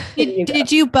go.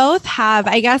 Did you both have,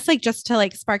 I guess, like just to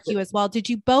like spark you as well, did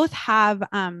you both have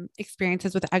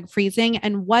experiences with egg freezing,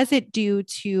 and was it due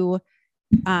to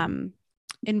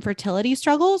infertility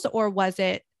struggles, or was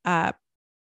it a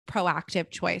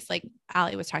proactive choice? Like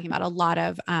Allie was talking about, a lot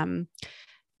of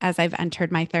as I've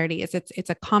entered my 30s, it's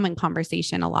a common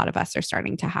conversation a lot of us are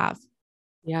starting to have.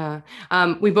 Yeah.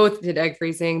 We both did egg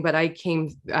freezing, but I came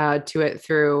to it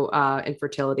through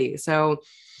infertility. So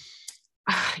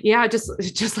yeah,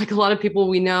 just like a lot of people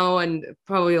we know, and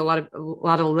probably a lot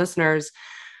of listeners,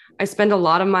 I spend a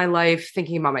lot of my life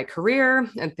thinking about my career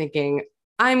and thinking,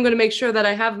 I'm going to make sure that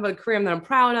I have a career that I'm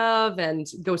proud of and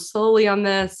go slowly on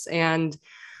this. And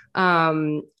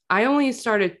I only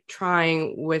started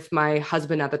trying with my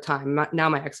husband at the time, now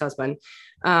my ex-husband,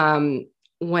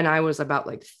 when I was about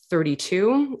like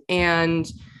 32.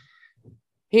 And,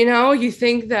 you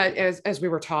think that as we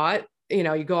were taught,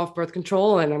 you go off birth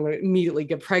control and I'm going to immediately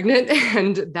get pregnant.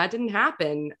 And that didn't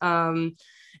happen.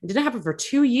 It didn't happen for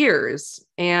 2 years.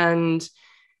 And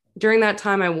during that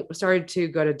time, I started to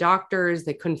go to doctors.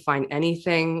 They couldn't find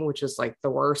anything, which is like the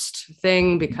worst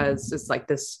thing because it's like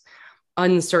this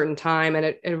uncertain time. And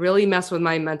it really messed with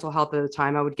my mental health at the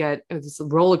time. I would get this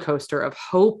roller coaster of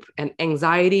hope and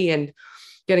anxiety and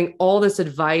getting all this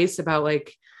advice about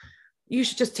like, you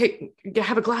should just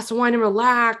have a glass of wine and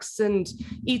relax and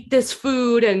eat this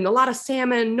food and a lot of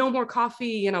salmon, no more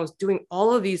coffee. And I was doing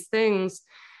all of these things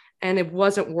and it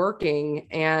wasn't working.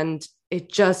 And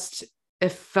it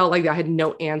felt like I had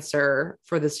no answer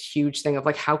for this huge thing of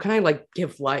like, how can I like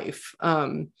give life?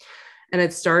 And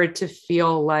it started to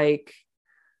feel like,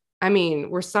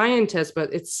 we're scientists,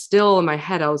 but it's still in my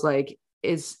head. I was like,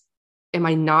 am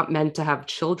I not meant to have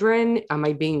children? Am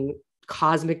I being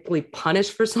cosmically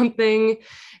punished for something?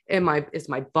 Is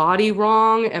my body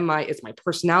wrong? Is my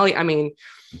personality?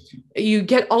 You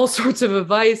get all sorts of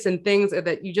advice and things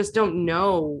that you just don't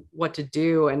know what to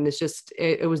do. And it's just,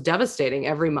 it was devastating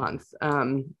every month.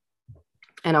 And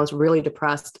I was really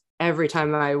depressed every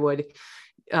time I would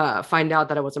find out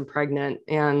that I wasn't pregnant.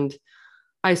 And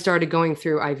I started going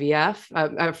through IVF.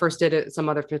 I first did some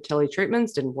other fertility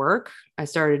treatments, didn't work. I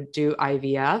started to do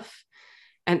IVF.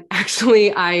 And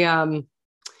actually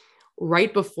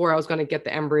right before I was going to get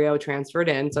the embryo transferred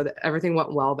in, so that everything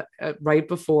went well, but right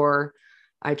before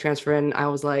I transferred in, I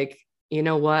was like, you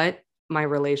know what? My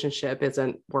relationship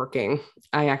isn't working.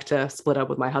 I have to split up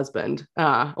with my husband.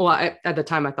 At the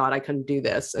time I thought I couldn't do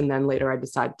this. And then later I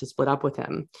decided to split up with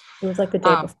him. It was like the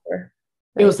day before.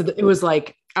 Right? It was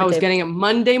like, I was getting it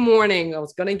Monday morning. I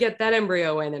was going to get that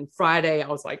embryo in, and Friday I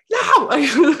was like, no,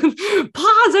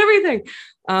 pause everything.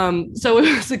 So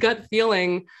it was a gut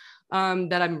feeling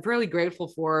that I'm really grateful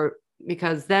for,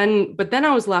 because then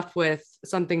I was left with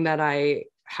something that I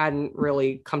hadn't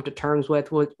really come to terms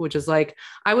with, which is like,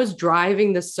 I was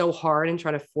driving this so hard and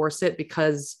trying to force it,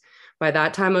 because by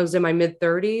that time I was in my mid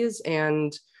 30s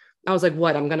and I was like,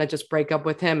 what, I'm going to just break up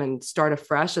with him and start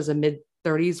afresh as a mid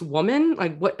 30s woman?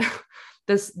 Like what?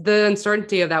 The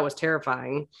uncertainty of that was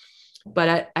terrifying.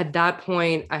 But at that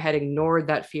point, I had ignored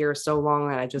that fear so long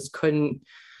that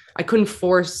I couldn't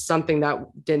force something that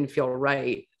didn't feel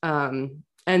right. And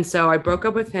so I broke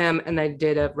up with him and I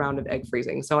did a round of egg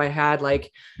freezing. So I had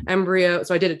like embryo.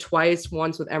 So I did it twice,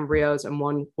 once with embryos and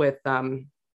one with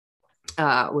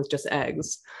just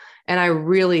eggs. And I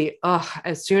really,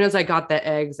 as soon as I got the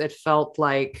eggs, it felt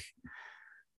like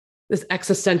this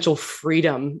existential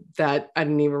freedom that I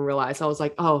didn't even realize. I was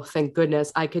like, oh, thank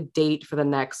goodness I could date for the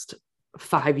next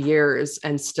 5 years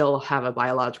and still have a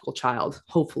biological child,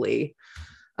 hopefully.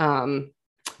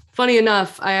 Funny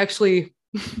enough, I actually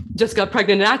just got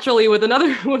pregnant naturally with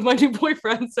my new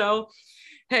boyfriend. So,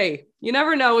 hey, you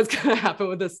never know what's going to happen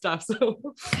with this stuff. So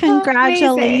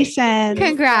congratulations.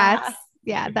 Congrats.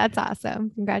 Yeah, that's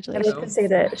awesome. Congratulations. I would say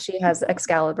that she has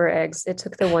Excalibur eggs. It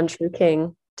took the one true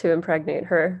king to impregnate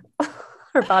her.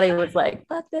 Her body was like,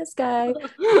 not this guy,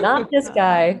 not this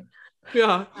guy.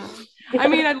 Yeah. I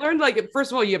learned like,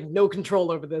 first of all, you have no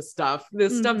control over this stuff.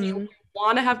 This stuff you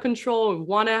want to have control and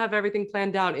want to have everything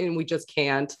planned out, and we just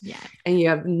can't. Yeah. And you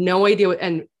have no idea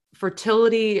and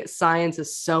fertility science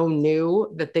is so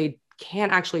new that they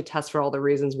can't actually test for all the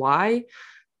reasons why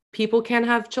people can't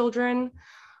have children.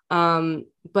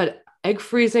 But egg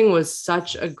freezing was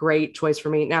such a great choice for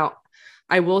me. Now,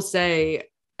 I will say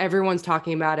everyone's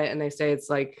talking about it and they say it's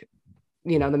like,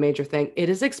 the major thing. It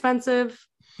is expensive.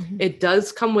 Mhm. It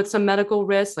does come with some medical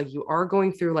risks. Like you are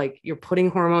going through, like you're putting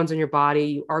hormones in your body.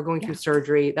 You are going through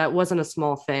surgery. That wasn't a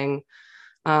small thing.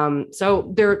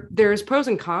 So there's pros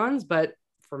and cons, but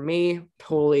for me,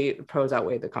 totally pros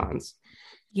outweigh the cons.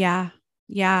 Yeah.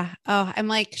 Yeah. Oh, I'm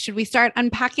like, should we start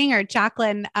unpacking, or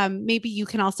Jacqueline, maybe you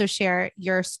can also share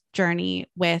your journey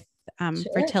with Sure.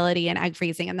 fertility and egg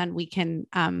freezing, and then we can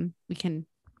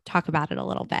talk about it a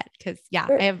little bit. Cause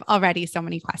Sure. I have already so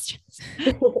many questions.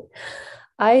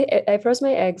 I froze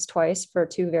my eggs twice for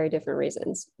two very different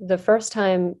reasons. The first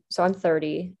time, so I'm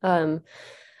 30.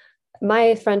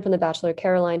 My friend from The Bachelor,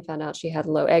 Caroline, found out she had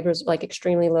like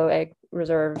extremely low egg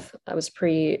reserve. I was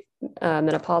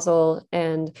menopausal,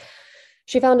 and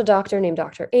she found a doctor named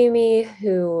Dr. Amy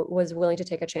who was willing to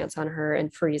take a chance on her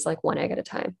and freeze like one egg at a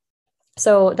time.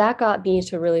 So that got me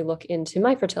to really look into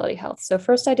my fertility health. So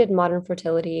first I did Modern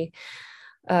Fertility,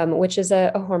 which is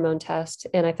a hormone test.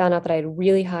 And I found out that I had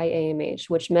really high AMH,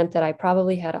 which meant that I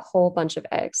probably had a whole bunch of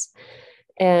eggs.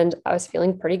 And I was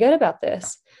feeling pretty good about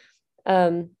this.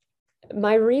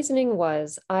 My reasoning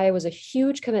was I was a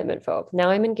huge commitment phobe. Now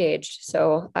I'm engaged,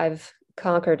 so I've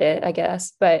conquered it, I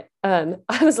guess. But I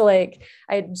was like,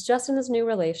 I was just in this new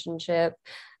relationship,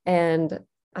 and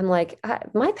I'm like,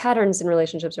 my patterns in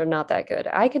relationships are not that good.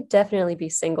 I could definitely be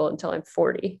single until I'm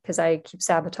 40 because I keep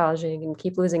sabotaging and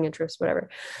keep losing interest, whatever.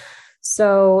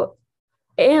 So,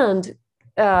 and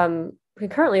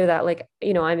concurrently with that, like,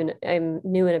 I'm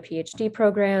new in a PhD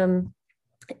program.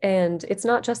 And it's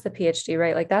not just the PhD,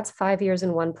 right? Like that's 5 years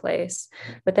in one place,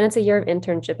 but then it's a year of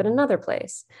internship in another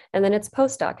place. And then it's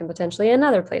postdoc and potentially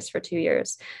another place for 2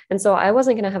 years. And so I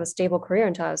wasn't going to have a stable career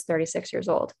until I was 36 years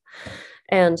old.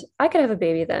 And I could have a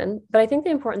baby then. But I think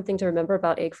the important thing to remember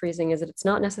about egg freezing is that it's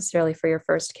not necessarily for your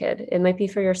first kid. It might be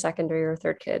for your second or your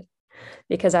third kid.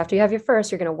 Because after you have your first,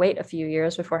 you're going to wait a few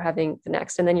years before having the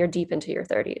next. And then you're deep into your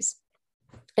 30s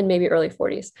and maybe early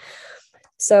 40s.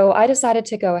 So I decided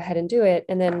to go ahead and do it.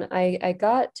 And then I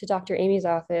got to Dr. Amy's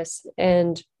office,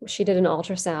 and she did an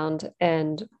ultrasound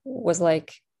and was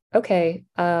like, okay.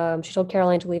 She told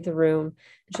Caroline to leave the room.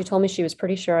 And she told me she was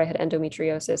pretty sure I had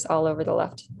endometriosis all over the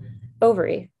left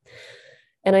ovary.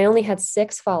 And I only had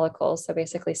 6 follicles, so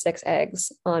basically 6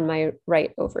 eggs on my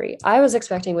right ovary. I was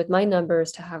expecting with my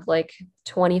numbers to have like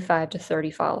 25 to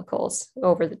 30 follicles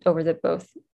over the both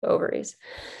ovaries.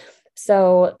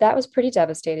 So that was pretty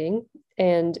devastating.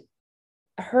 And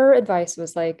her advice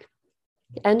was like,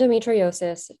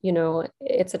 endometriosis,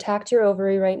 it's attacked your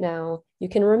ovary right now. You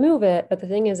can remove it, but the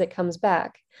thing is, it comes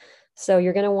back. So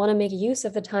you're going to want to make use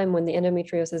of the time when the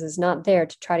endometriosis is not there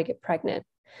to try to get pregnant.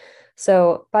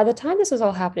 So by the time this was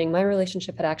all happening, my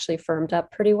relationship had actually firmed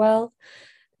up pretty well.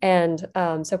 And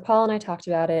so Paul and I talked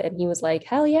about it, and he was like,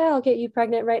 hell yeah, I'll get you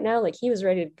pregnant right now. Like he was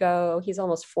ready to go. He's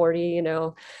almost 40,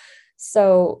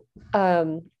 So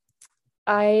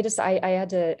I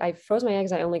froze my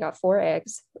eggs. I only got 4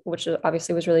 eggs, which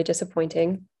obviously was really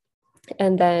disappointing.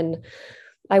 And then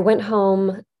I went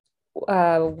home,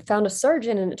 found a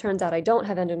surgeon, and it turns out I don't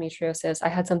have endometriosis. I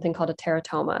had something called a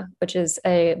teratoma, which is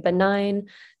a benign,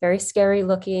 very scary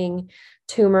looking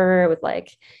tumor with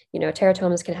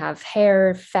teratomas can have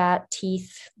hair, fat,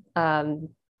 teeth,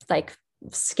 like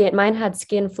skin. Mine had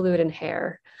skin, fluid, and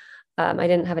hair. I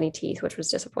didn't have any teeth, which was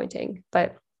disappointing,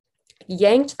 but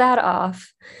yanked that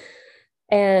off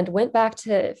and went back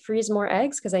to freeze more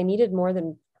eggs because I needed more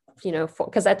than,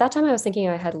 because at that time I was thinking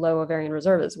I had low ovarian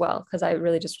reserve as well, because I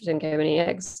really just didn't get any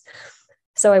eggs.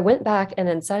 So I went back, and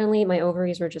then suddenly my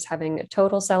ovaries were just having a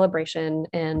total celebration,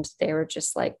 and they were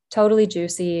just like totally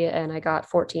juicy, and I got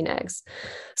 14 eggs.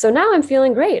 So now I'm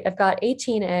feeling great. I've got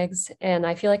 18 eggs, and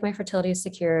I feel like my fertility is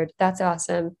secured. That's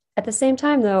awesome. At the same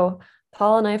time, though,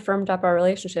 Paul and I firmed up our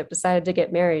relationship, decided to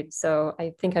get married. So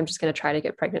I think I'm just going to try to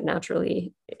get pregnant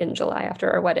naturally in July after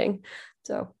our wedding.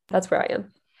 So that's where I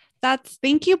am.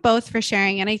 Thank you both for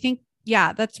sharing. And I think,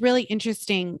 yeah, that's really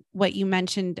interesting what you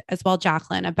mentioned as well,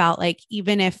 Jacqueline, about like,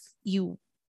 even if you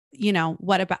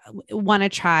want to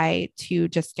try to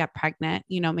just get pregnant,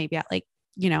 maybe at like,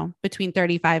 between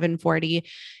 35 and 40,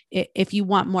 if you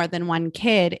want more than one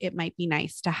kid, it might be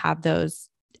nice to have those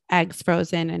eggs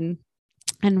frozen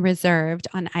and reserved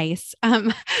on ice.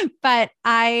 But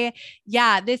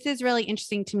this is really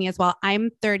interesting to me as well.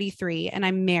 I'm 33 and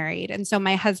I'm married. And so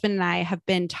my husband and I have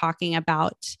been talking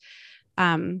about,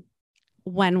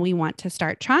 when we want to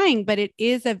start trying, but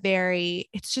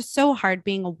it's just so hard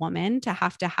being a woman to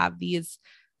have these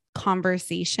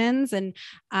conversations. And,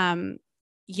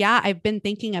 I've been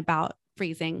thinking about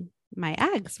freezing my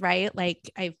eggs, right? Like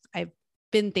I've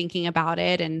been thinking about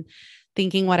it, and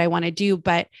thinking what I want to do.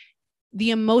 But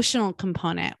the emotional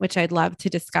component, which I'd love to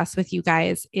discuss with you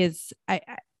guys, is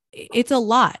it's a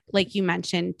lot, like you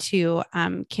mentioned to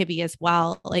Kibby as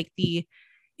well. Like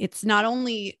it's not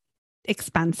only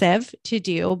expensive to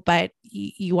do, but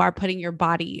you are putting your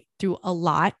body through a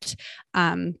lot.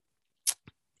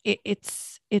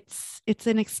 It's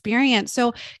an experience.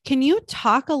 So can you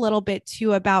talk a little bit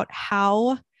too about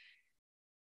how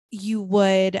you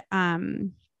would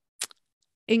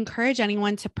encourage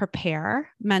anyone to prepare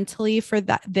mentally for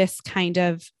this kind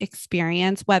of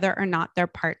experience, whether or not they're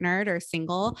partnered or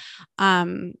single,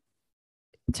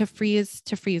 to freeze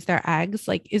their eggs?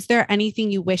 Like, is there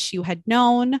anything you wish you had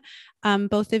known,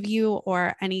 both of you,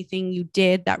 or anything you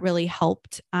did that really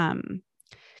helped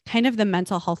kind of the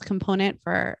mental health component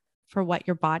for what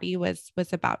your body was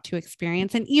about to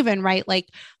experience? And even, right, like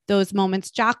those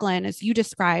moments, Jacqueline, as you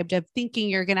described, of thinking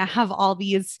you're going to have all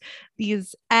these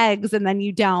eggs and then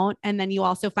you don't. And then you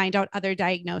also find out other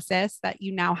diagnosis that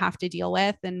you now have to deal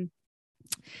with. And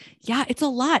yeah, it's a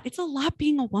lot. It's a lot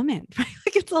being a woman, right?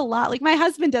 Like it's a lot. Like my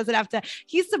husband doesn't have to,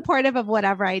 he's supportive of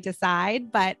whatever I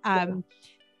decide, but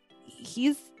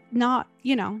he's not,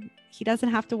 he doesn't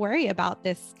have to worry about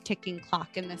this ticking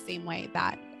clock in the same way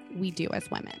that we do as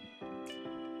women.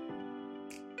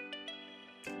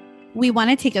 We want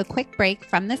to take a quick break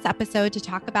from this episode to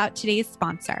talk about today's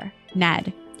sponsor,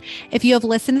 Ned. If you have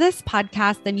listened to this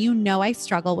podcast, then you know I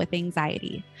struggle with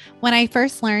anxiety. When I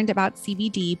first learned about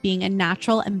CBD being a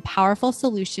natural and powerful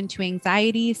solution to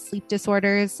anxiety, sleep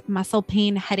disorders, muscle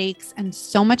pain, headaches, and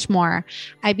so much more,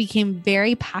 I became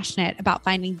very passionate about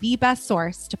finding the best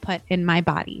source to put in my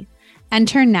body.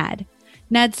 Enter Ned.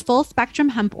 Ned's full spectrum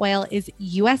hemp oil is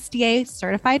USDA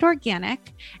certified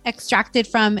organic, extracted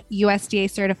from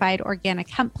USDA certified organic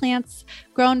hemp plants,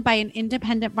 grown by an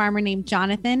independent farmer named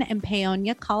Jonathan in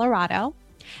Paonia, Colorado.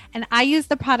 And I use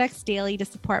the products daily to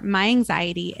support my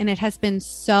anxiety, and it has been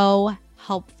so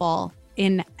helpful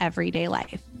in everyday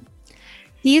life.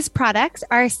 These products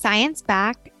are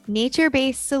science-backed,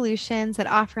 nature-based solutions that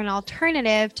offer an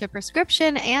alternative to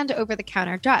prescription and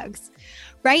over-the-counter drugs.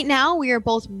 Right now, we are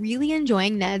both really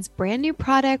enjoying Ned's brand new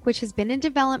product, which has been in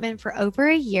development for over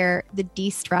a year, the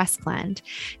De-Stress Blend.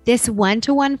 This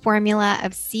one-to-one formula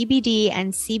of CBD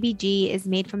and CBG is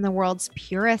made from the world's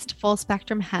purest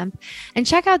full-spectrum hemp. And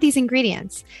check out these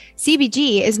ingredients.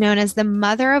 CBG is known as the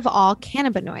mother of all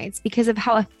cannabinoids because of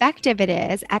how effective it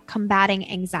is at combating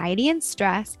anxiety and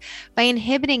stress by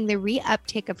inhibiting the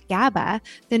reuptake of GABA,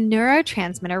 the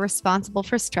neurotransmitter responsible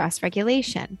for stress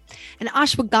regulation. And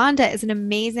ashwagandha is an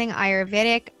amazing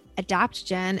Ayurvedic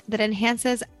adaptogen that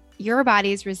enhances your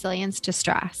body's resilience to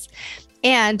stress.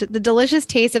 And the delicious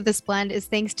taste of this blend is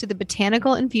thanks to the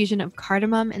botanical infusion of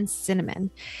cardamom and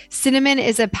cinnamon. Cinnamon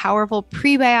is a powerful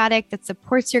prebiotic that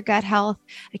supports your gut health,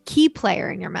 a key player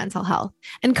in your mental health.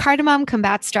 And cardamom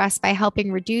combats stress by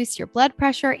helping reduce your blood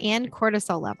pressure and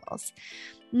cortisol levels.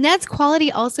 Ned's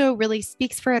quality also really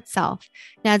speaks for itself.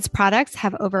 Ned's products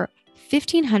have over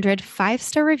 1,500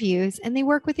 five-star reviews, and they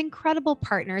work with incredible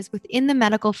partners within the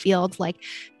medical field like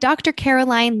Dr.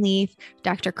 Caroline Leaf,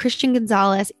 Dr. Christian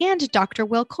Gonzalez, and Dr.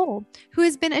 Will Cole, who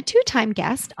has been a 2-time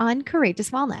guest on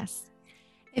Courageous Wellness.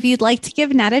 If you'd like to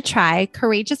give Ned a try,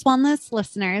 Courageous Wellness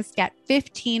listeners get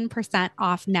 15%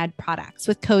 off Ned products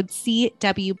with code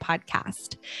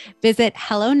CWPodcast. Visit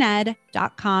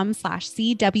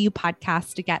helloned.com/CW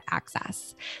podcast to get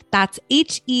access. That's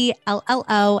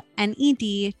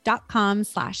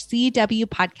HELLONED.com/CW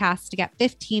podcast to get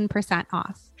 15%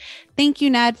 off. Thank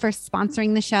you, Ned, for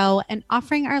sponsoring the show and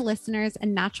offering our listeners a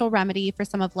natural remedy for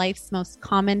some of life's most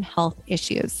common health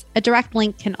issues. A direct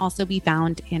link can also be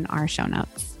found in our show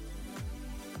notes.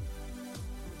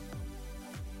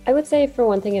 I would say, for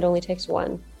one thing, it only takes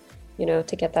one,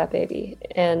 to get that baby.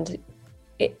 And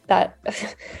it might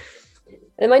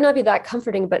not be that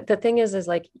comforting, but the thing is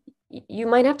like, you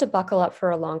might have to buckle up for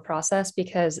a long process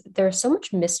because there's so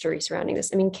much mystery surrounding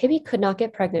this. I mean, Kibby could not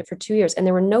get pregnant for 2 years and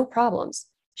there were no problems.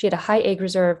 She had a high egg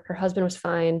reserve. Her husband was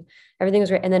fine. Everything was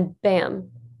great. And then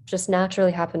bam, just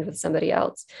naturally happened with somebody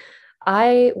else.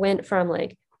 I went from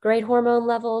like great hormone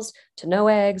levels to no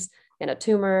eggs and a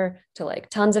tumor to like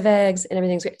tons of eggs and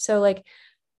everything's great. So like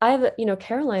I have,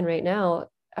 Caroline right now,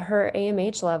 her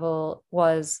AMH level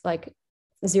was like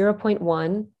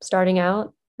 0.1 starting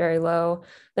out, very low.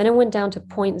 Then it went down to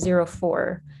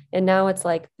 0.04. And now it's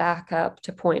like back up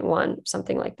to 0.1,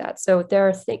 something like that. So there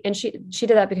are things, and she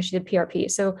did that because she did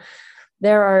PRP. So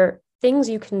there are things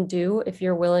you can do if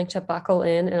you're willing to buckle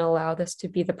in and allow this to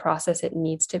be the process it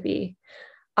needs to be.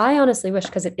 I honestly wish,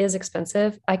 because it is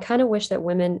expensive, I kind of wish that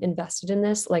women invested in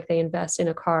this like they invest in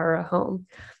a car or a home,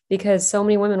 because so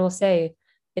many women will say,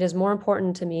 it is more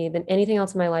important to me than anything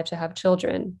else in my life to have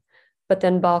children, but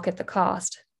then balk at the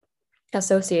cost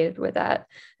associated with that.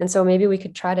 And so maybe we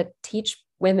could try to teach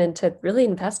women to really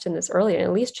invest in this early and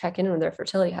at least check in on their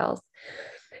fertility health.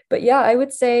 But yeah, I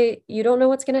would say you don't know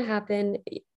what's going to happen.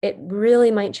 It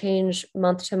really might change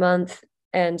month to month.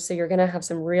 And so you're going to have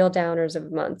some real downers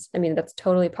of months. I mean, that's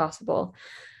totally possible.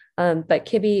 But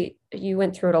Kibby, you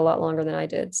went through it a lot longer than I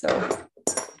did. So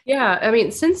yeah, I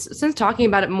mean, since talking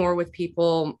about it more with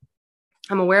people,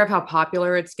 I'm aware of how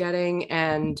popular it's getting,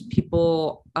 and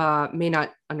people may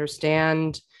not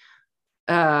understand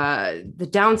the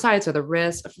downsides or the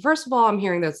risks. First of all, I'm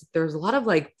hearing there's a lot of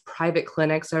like private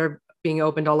clinics that are being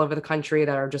opened all over the country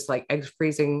that are just like egg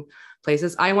freezing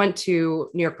places. I went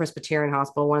to New York Presbyterian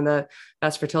Hospital, one of the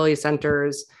best fertility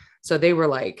centers. So they were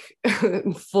like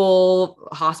full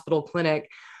hospital clinic.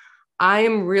 I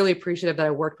am really appreciative that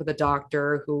I worked with a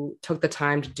doctor who took the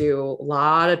time to do a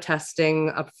lot of testing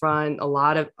up front, a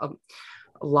lot of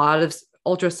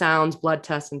ultrasounds, blood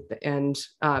tests, and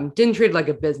didn't treat it like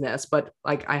a business, but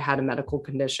like I had a medical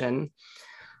condition.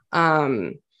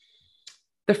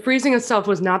 The freezing itself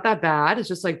was not that bad. It's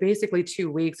just like basically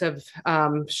 2 weeks of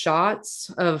shots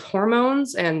of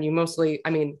hormones. And you mostly, I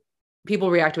mean,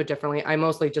 people react to it differently. I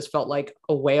mostly just felt like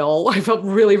a whale. I felt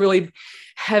really, really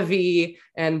heavy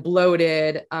and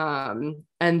bloated. And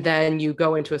then you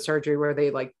go into a surgery where they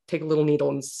like take a little needle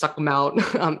and suck them out.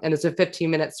 And it's a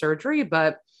 15-minute surgery,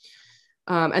 but,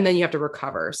 and then you have to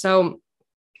recover. So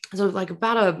like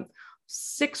about a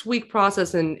 6-week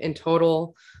process in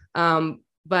total.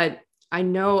 But I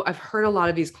know I've heard a lot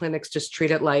of these clinics just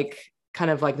treat it like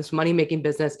kind of like this money-making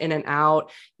business, in and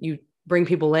out. You bring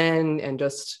people in and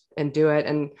do it.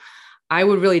 And I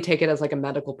would really take it as like a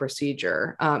medical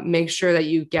procedure. Make sure that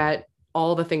you get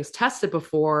all the things tested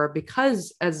before,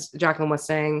 because as Jacqueline was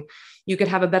saying, you could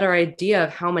have a better idea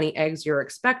of how many eggs you're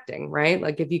expecting, right?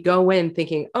 Like if you go in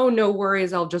thinking, oh, no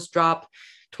worries, I'll just drop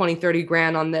 20, 30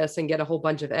 grand on this and get a whole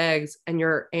bunch of eggs, and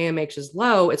your AMH is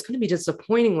low, it's going to be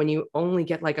disappointing when you only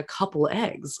get like a couple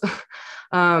eggs.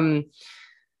 And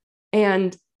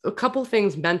a couple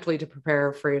things mentally to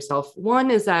prepare for yourself.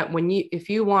 One is that if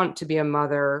you want to be a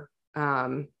mother,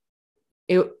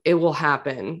 it will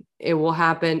happen. It will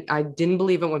happen. I didn't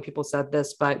believe it when people said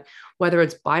this, but whether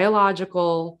it's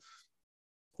biological,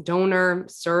 donor,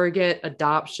 surrogate,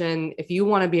 adoption, if you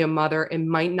want to be a mother, it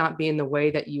might not be in the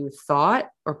way that you thought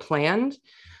or planned,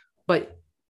 but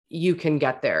you can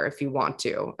get there if you want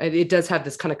to. It does have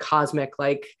this kind of cosmic,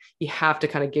 like you have to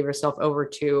kind of give yourself over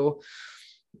to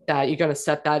that. You're going to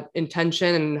set that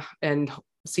intention and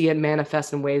see it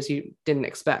manifest in ways you didn't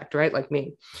expect, right? Like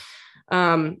me.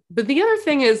 But the other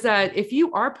thing is that if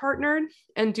you are partnered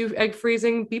and do egg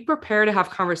freezing, be prepared to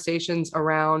have conversations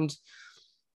around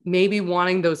maybe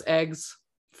wanting those eggs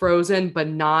frozen, but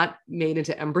not made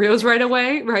into embryos right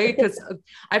away, right? Because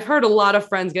I've heard a lot of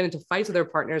friends get into fights with their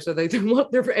partners, so they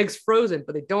want their eggs frozen,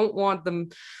 but they don't want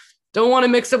to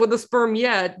mix it with the sperm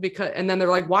yet, and then they're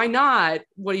like, why not?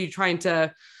 What are you trying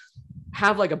to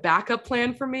have, like a backup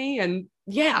plan for me? And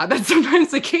yeah, that's sometimes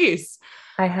the case.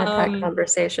 I had that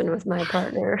conversation with my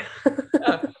partner.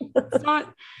 Yeah.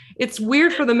 It's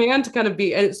weird for the man to kind of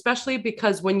be, especially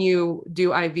because when you do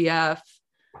IVF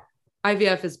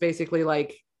is basically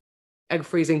like egg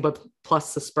freezing, but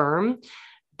plus the sperm.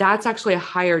 That's actually a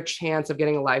higher chance of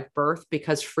getting a live birth,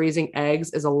 because freezing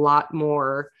eggs is a lot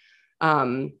more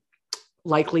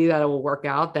likely that it will work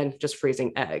out than just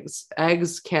freezing eggs.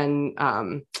 Eggs can,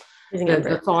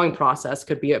 the thawing process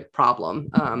could be a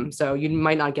problem. So you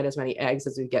might not get as many eggs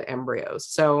as you get embryos.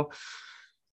 So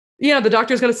yeah, the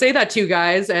doctor's going to say that to you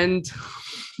guys, and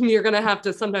you're going to have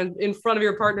to sometimes in front of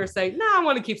your partner say, no, I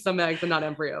want to keep some eggs and not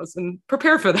embryos, and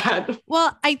prepare for that.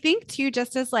 Well, I think too,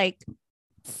 just as like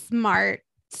smart,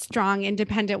 strong,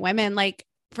 independent women, like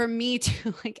for me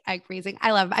too, like egg freezing,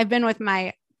 I've been with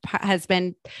my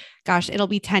husband, gosh, it'll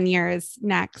be 10 years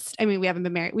next. I mean, we haven't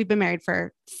been married. We've been married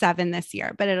for 7 this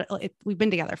year, but we've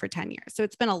been together for 10 years. So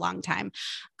it's been a long time.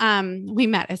 We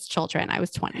met as children. I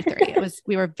was 23.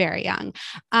 We were very young.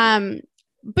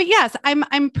 But yes,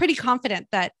 I'm pretty confident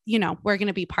that, we're going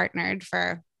to be partnered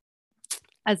for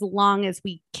as long as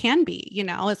we can be,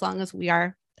 as long as we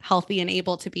are healthy and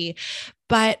able to be.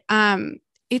 But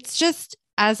it's just,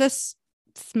 as a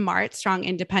smart, strong,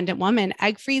 independent woman,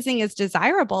 egg freezing is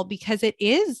desirable because it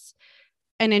is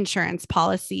an insurance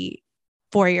policy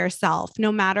for yourself,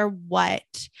 no matter what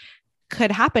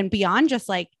could happen beyond just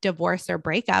like divorce or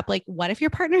breakup. Like, what if your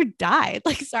partner died?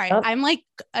 Like, sorry, I'm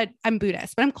I'm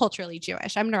Buddhist, but I'm culturally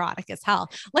Jewish. I'm neurotic as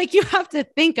hell. Like, you have to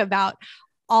think about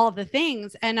all the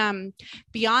things. And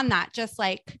beyond that, just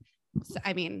like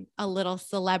I mean, a little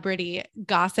celebrity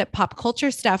gossip, pop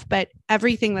culture stuff, but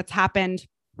everything that's happened,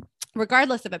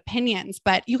 regardless of opinions.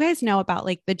 But you guys know about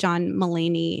like the John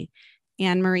Mulaney,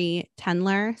 Anne-Marie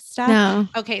Tendler stuff. No.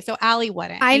 Okay. So Allie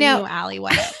wouldn't. I know. knew Allie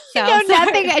wouldn't. So no, sorry.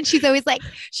 nothing. And she's always like,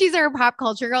 she's our pop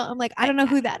culture girl. I'm like, I don't know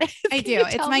who that is. I Can do. you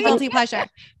It's tell my me? guilty pleasure.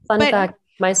 Fun But- fact,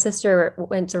 my sister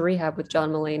went to rehab with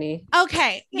John Mulaney.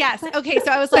 Okay. Yes. Okay.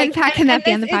 So I was Fun like, fact, can that be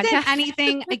this on the isn't podcast?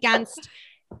 anything against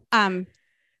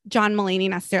John Mulaney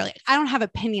necessarily. I don't have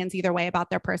opinions either way about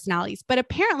their personalities, but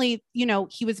apparently, you know,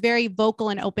 he was very vocal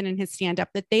and open in his stand-up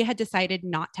that they had decided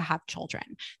not to have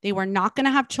children. They were not going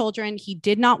to have children. He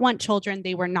did not want children.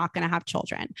 They were not going to have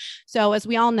children. So as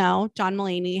we all know, John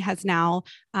Mulaney has now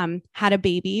had a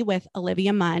baby with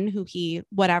Olivia Munn, who he,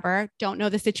 whatever, don't know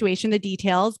the situation, the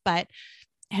details, but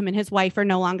him and his wife are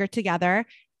no longer together.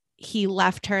 He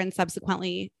left her and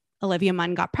subsequently Olivia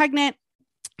Munn got pregnant.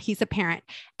 He's a parent.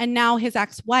 And now his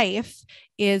ex-wife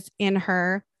is in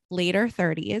her later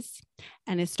 30s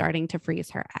and is starting to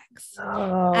freeze her eggs.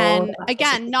 Oh, And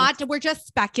again, we're just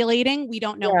speculating. We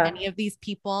don't know Yeah. any of these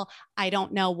people. I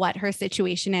don't know what her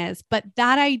situation is, but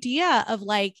that idea of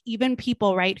like, even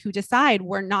people, right, who decide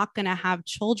we're not going to have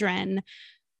children,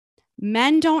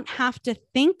 men don't have to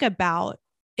think about.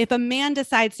 If a man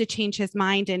decides to change his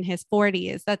mind in his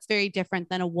 40s, that's very different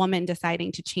than a woman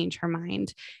deciding to change her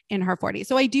mind in her 40s.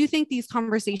 So I do think these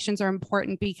conversations are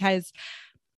important because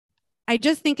I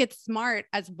just think it's smart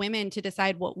as women to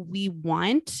decide what we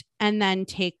want and then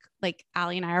take, like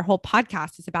Allie and I, our whole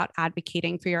podcast is about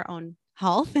advocating for your own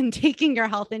health and taking your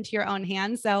health into your own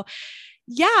hands. So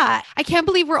yeah, I can't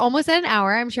believe we're almost at an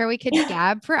hour. I'm sure we could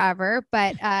gab forever,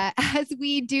 but as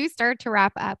we do start to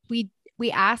wrap up, we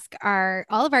ask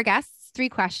all of our guests 3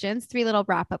 questions, 3 little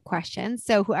wrap up questions.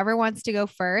 So whoever wants to go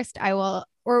first,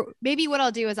 or maybe what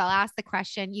I'll do is I'll ask the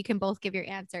question. You can both give your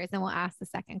answers and we'll ask the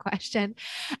second question.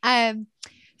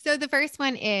 So the first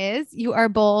one is, you are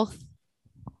both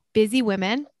busy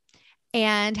women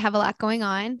and have a lot going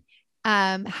on.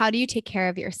 How do you take care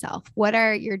of yourself? What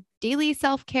are your daily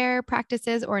self-care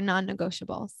practices or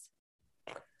non-negotiables?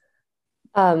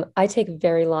 I take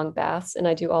very long baths and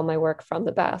I do all my work from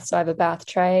the bath. So I have a bath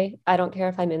tray. I don't care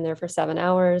if I'm in there for 7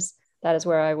 hours. That is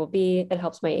where I will be. It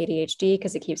helps my ADHD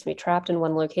because it keeps me trapped in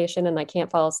one location and I can't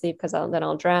fall asleep because then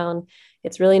I'll drown.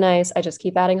 It's really nice. I just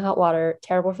keep adding hot water.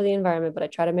 Terrible for the environment, but I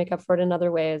try to make up for it in other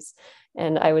ways.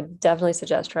 And I would definitely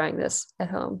suggest trying this at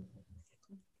home.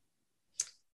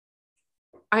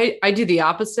 I do the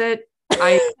opposite.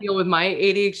 I deal with my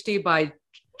ADHD by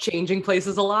changing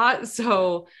places a lot.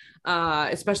 So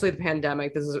especially the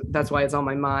pandemic, that's why it's on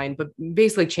my mind, but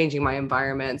basically changing my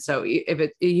environment. So if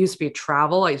it used to be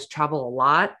travel, I used to travel a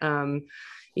lot,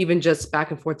 even just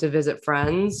back and forth to visit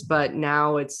friends, but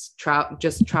now it's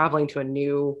just traveling to a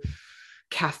new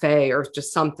cafe or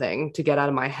just something to get out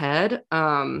of my head.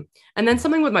 And then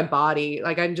something with my body,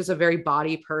 like I'm just a very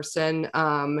body person.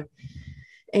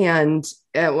 And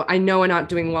I know I'm not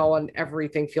doing well when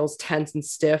everything feels tense and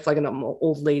stiff, like an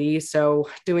old lady. So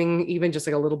doing even just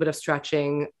like a little bit of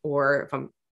stretching, or if I'm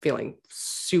feeling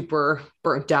super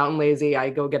burnt out and lazy,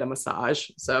 I go get a massage.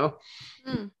 So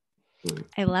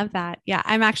I love that. Yeah,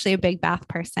 I'm actually a big bath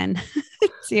person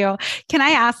too. Can I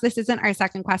ask, this isn't our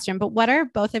second question, but what are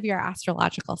both of your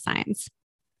astrological signs?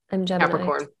 I'm Gemini.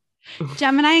 Capricorn.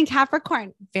 Gemini and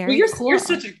Capricorn. Very cool. You're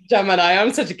such a Gemini.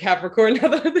 I'm such a Capricorn now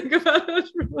that I think about it.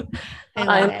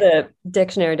 I'm the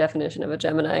dictionary definition of a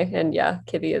Gemini. And yeah,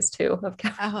 Kibby is too of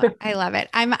Capricorn. Oh, I love it.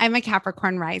 I'm a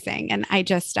Capricorn rising and I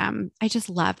just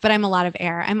love, but I'm a lot of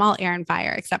air. I'm all air and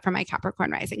fire except for my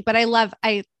Capricorn rising, but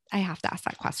I have to ask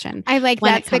that question. I like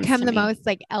when that's it comes become to the me. most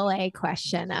like LA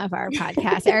question of our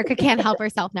podcast. Erica can't help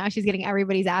herself now. She's getting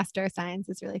everybody's astro signs.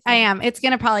 It's really fun. I am. It's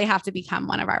going to probably have to become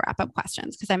one of our wrap up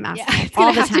questions because I'm asking Yeah, it's all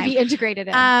gonna the have time. to be integrated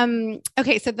in.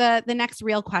 Okay. So the next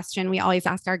real question we always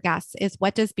ask our guests is,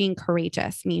 what does being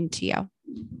courageous mean to you?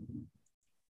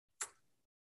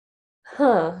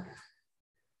 Huh.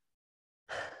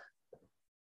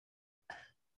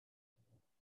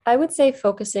 I would say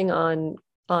focusing on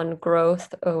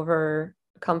growth over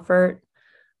comfort.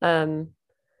 I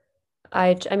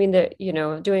mean that,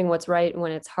 doing what's right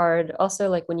when it's hard. Also,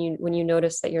 like when you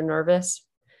notice that you're nervous,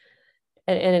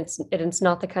 and it's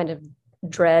not the kind of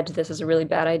dread, this is a really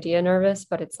bad idea nervous,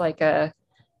 but it's like a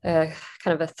kind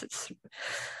of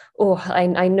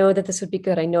I know that this would be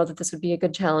good. I know that this would be a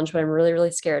good challenge, but I'm really,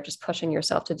 really scared. Just pushing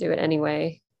yourself to do it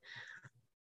anyway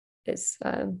is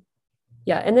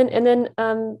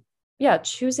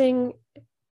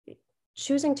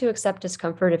choosing to accept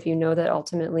discomfort if you know that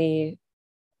ultimately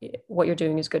what you're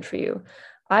doing is good for you.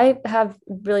 I have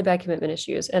really bad commitment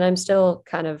issues and I'm still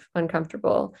kind of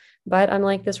uncomfortable, but I'm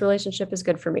like, this relationship is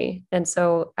good for me. And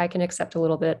so I can accept a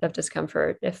little bit of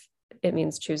discomfort if it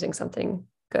means choosing something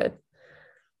good.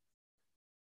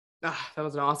 That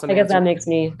was an awesome I guess answer. that makes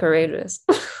me courageous.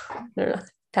 I don't know,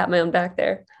 tap my own back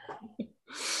there.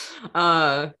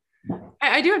 I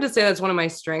do have to say that's one of my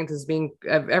strengths is being,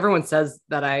 everyone says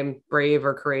that I'm brave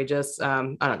or courageous.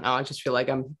 I don't know. I just feel like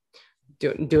I'm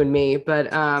doing me,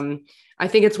 but I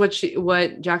think it's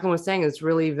what Jacqueline was saying is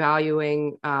really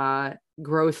valuing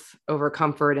growth over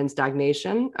comfort and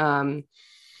stagnation.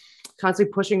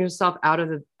 Constantly pushing yourself out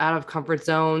of comfort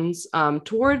zones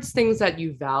towards things that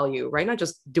you value, right? Not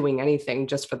just doing anything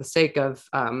just for the sake of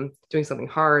doing something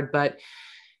hard, but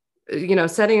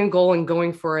setting a goal and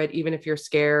going for it, even if you're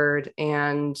scared,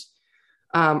 and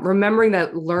remembering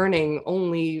that learning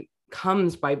only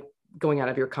comes by going out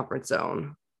of your comfort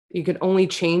zone. You can only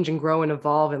change and grow and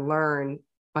evolve and learn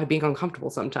by being uncomfortable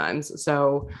sometimes.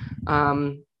 So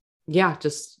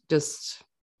just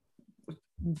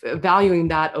valuing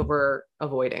that over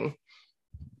avoiding.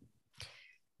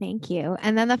 Thank you.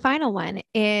 And then the final one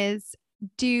is,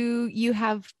 do you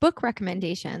have book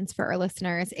recommendations for our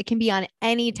listeners? It can be on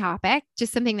any topic,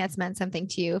 just something that's meant something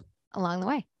to you along the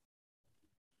way.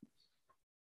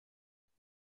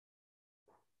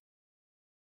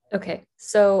 Okay,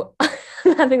 so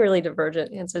I'm having really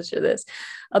divergent answers to this.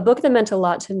 A book that meant a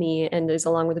lot to me and is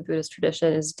along with the Buddhist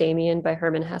tradition is Damien by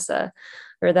Hermann Hesse. I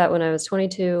read that when I was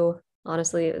 22.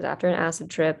 Honestly, it was after an acid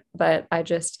trip, but I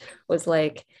just was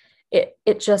like,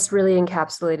 it just really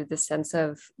encapsulated this sense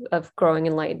of growing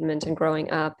enlightenment and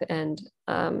growing up. And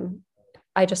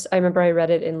I remember I read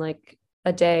it in like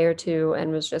a day or two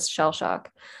and was just shell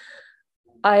shock.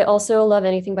 I also love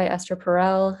anything by Esther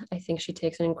Perel. I think she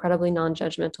takes an incredibly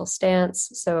non-judgmental stance.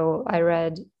 So I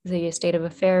read The State of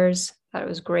Affairs, thought it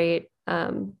was great.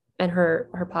 And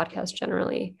her podcast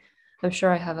generally. I'm sure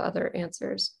I have other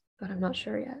answers, but I'm not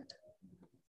sure yet.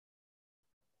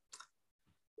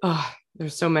 Oh,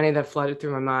 there's so many that flooded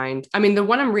through my mind. I mean, the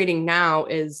one I'm reading now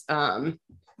is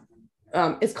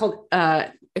it's called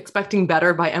Expecting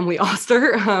Better by Emily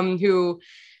Oster, who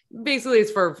basically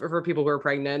is for people who are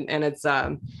pregnant. And it's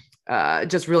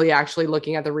just really actually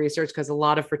looking at the research, because a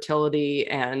lot of fertility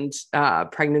and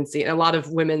pregnancy and a lot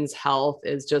of women's health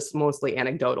is just mostly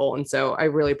anecdotal. And so I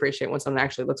really appreciate when someone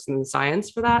actually looks into the science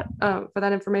for that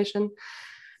information.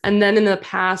 And then in the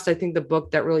past, I think the book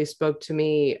that really spoke to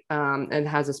me and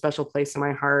has a special place in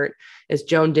my heart is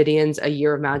Joan Didion's A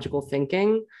Year of Magical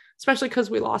Thinking, especially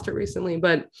because we lost her recently.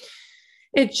 But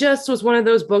it just was one of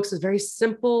those books. It's very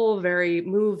simple, very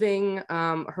moving.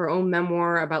 Her own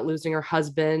memoir about losing her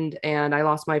husband. And I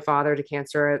lost my father to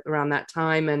cancer around that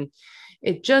time. And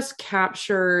it just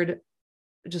captured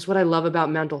just what I love about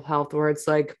mental health, where it's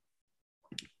like,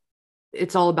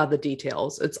 it's all about the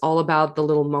details. It's all about the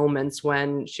little moments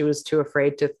when she was too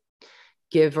afraid to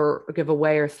give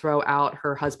away or throw out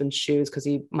her husband's shoes because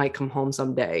he might come home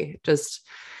someday. It was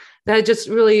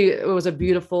a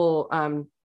beautiful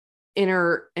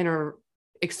inner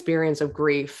experience of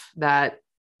grief that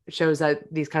shows that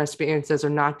these kind of experiences are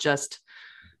not just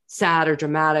sad or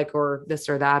dramatic or this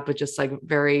or that, but just like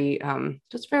very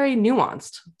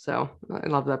nuanced. So I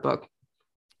love that book.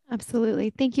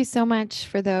 Absolutely. Thank you so much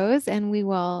for those. And we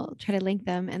will try to link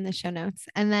them in the show notes.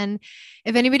 And then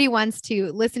if anybody wants to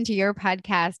listen to your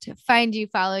podcast, find you,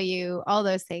 follow you, all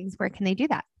those things, where can they do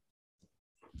that?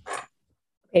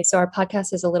 Okay, so our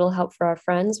podcast is A Little Help for Our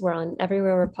Friends. We're on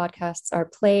everywhere where podcasts are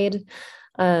played.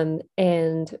 And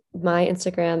my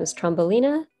Instagram is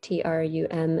Trumbulina,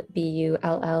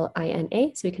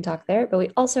 TRUMBULLINA. So we can talk there. But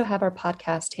we also have our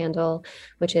podcast handle,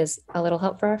 which is A Little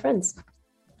Help for Our Friends.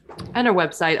 And our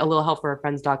website,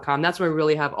 alittle.helpforourfriends.com. That's where we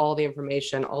really have all the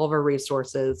information, all of our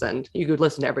resources, and you could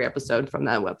listen to every episode from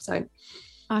that website.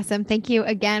 Awesome. Thank you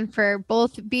again for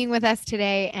both being with us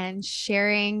today and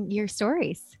sharing your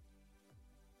stories.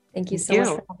 Thank you so much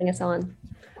for having us on.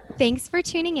 Thanks for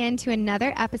tuning in to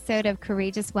another episode of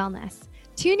Courageous Wellness.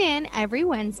 Tune in every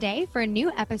Wednesday for a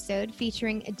new episode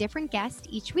featuring a different guest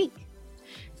each week.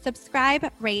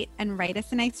 Subscribe, rate, and write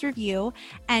us a nice review.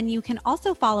 And you can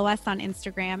also follow us on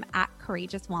Instagram at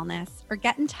Courageous Wellness, or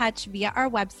get in touch via our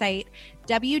website,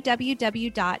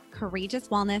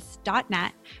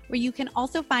 www.courageouswellness.net, where you can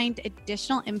also find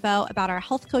additional info about our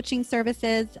health coaching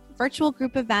services, virtual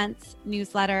group events,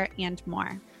 newsletter, and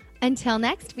more. Until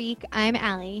next week, I'm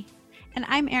Allie. And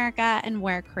I'm Erica, and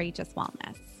we're Courageous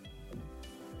Wellness.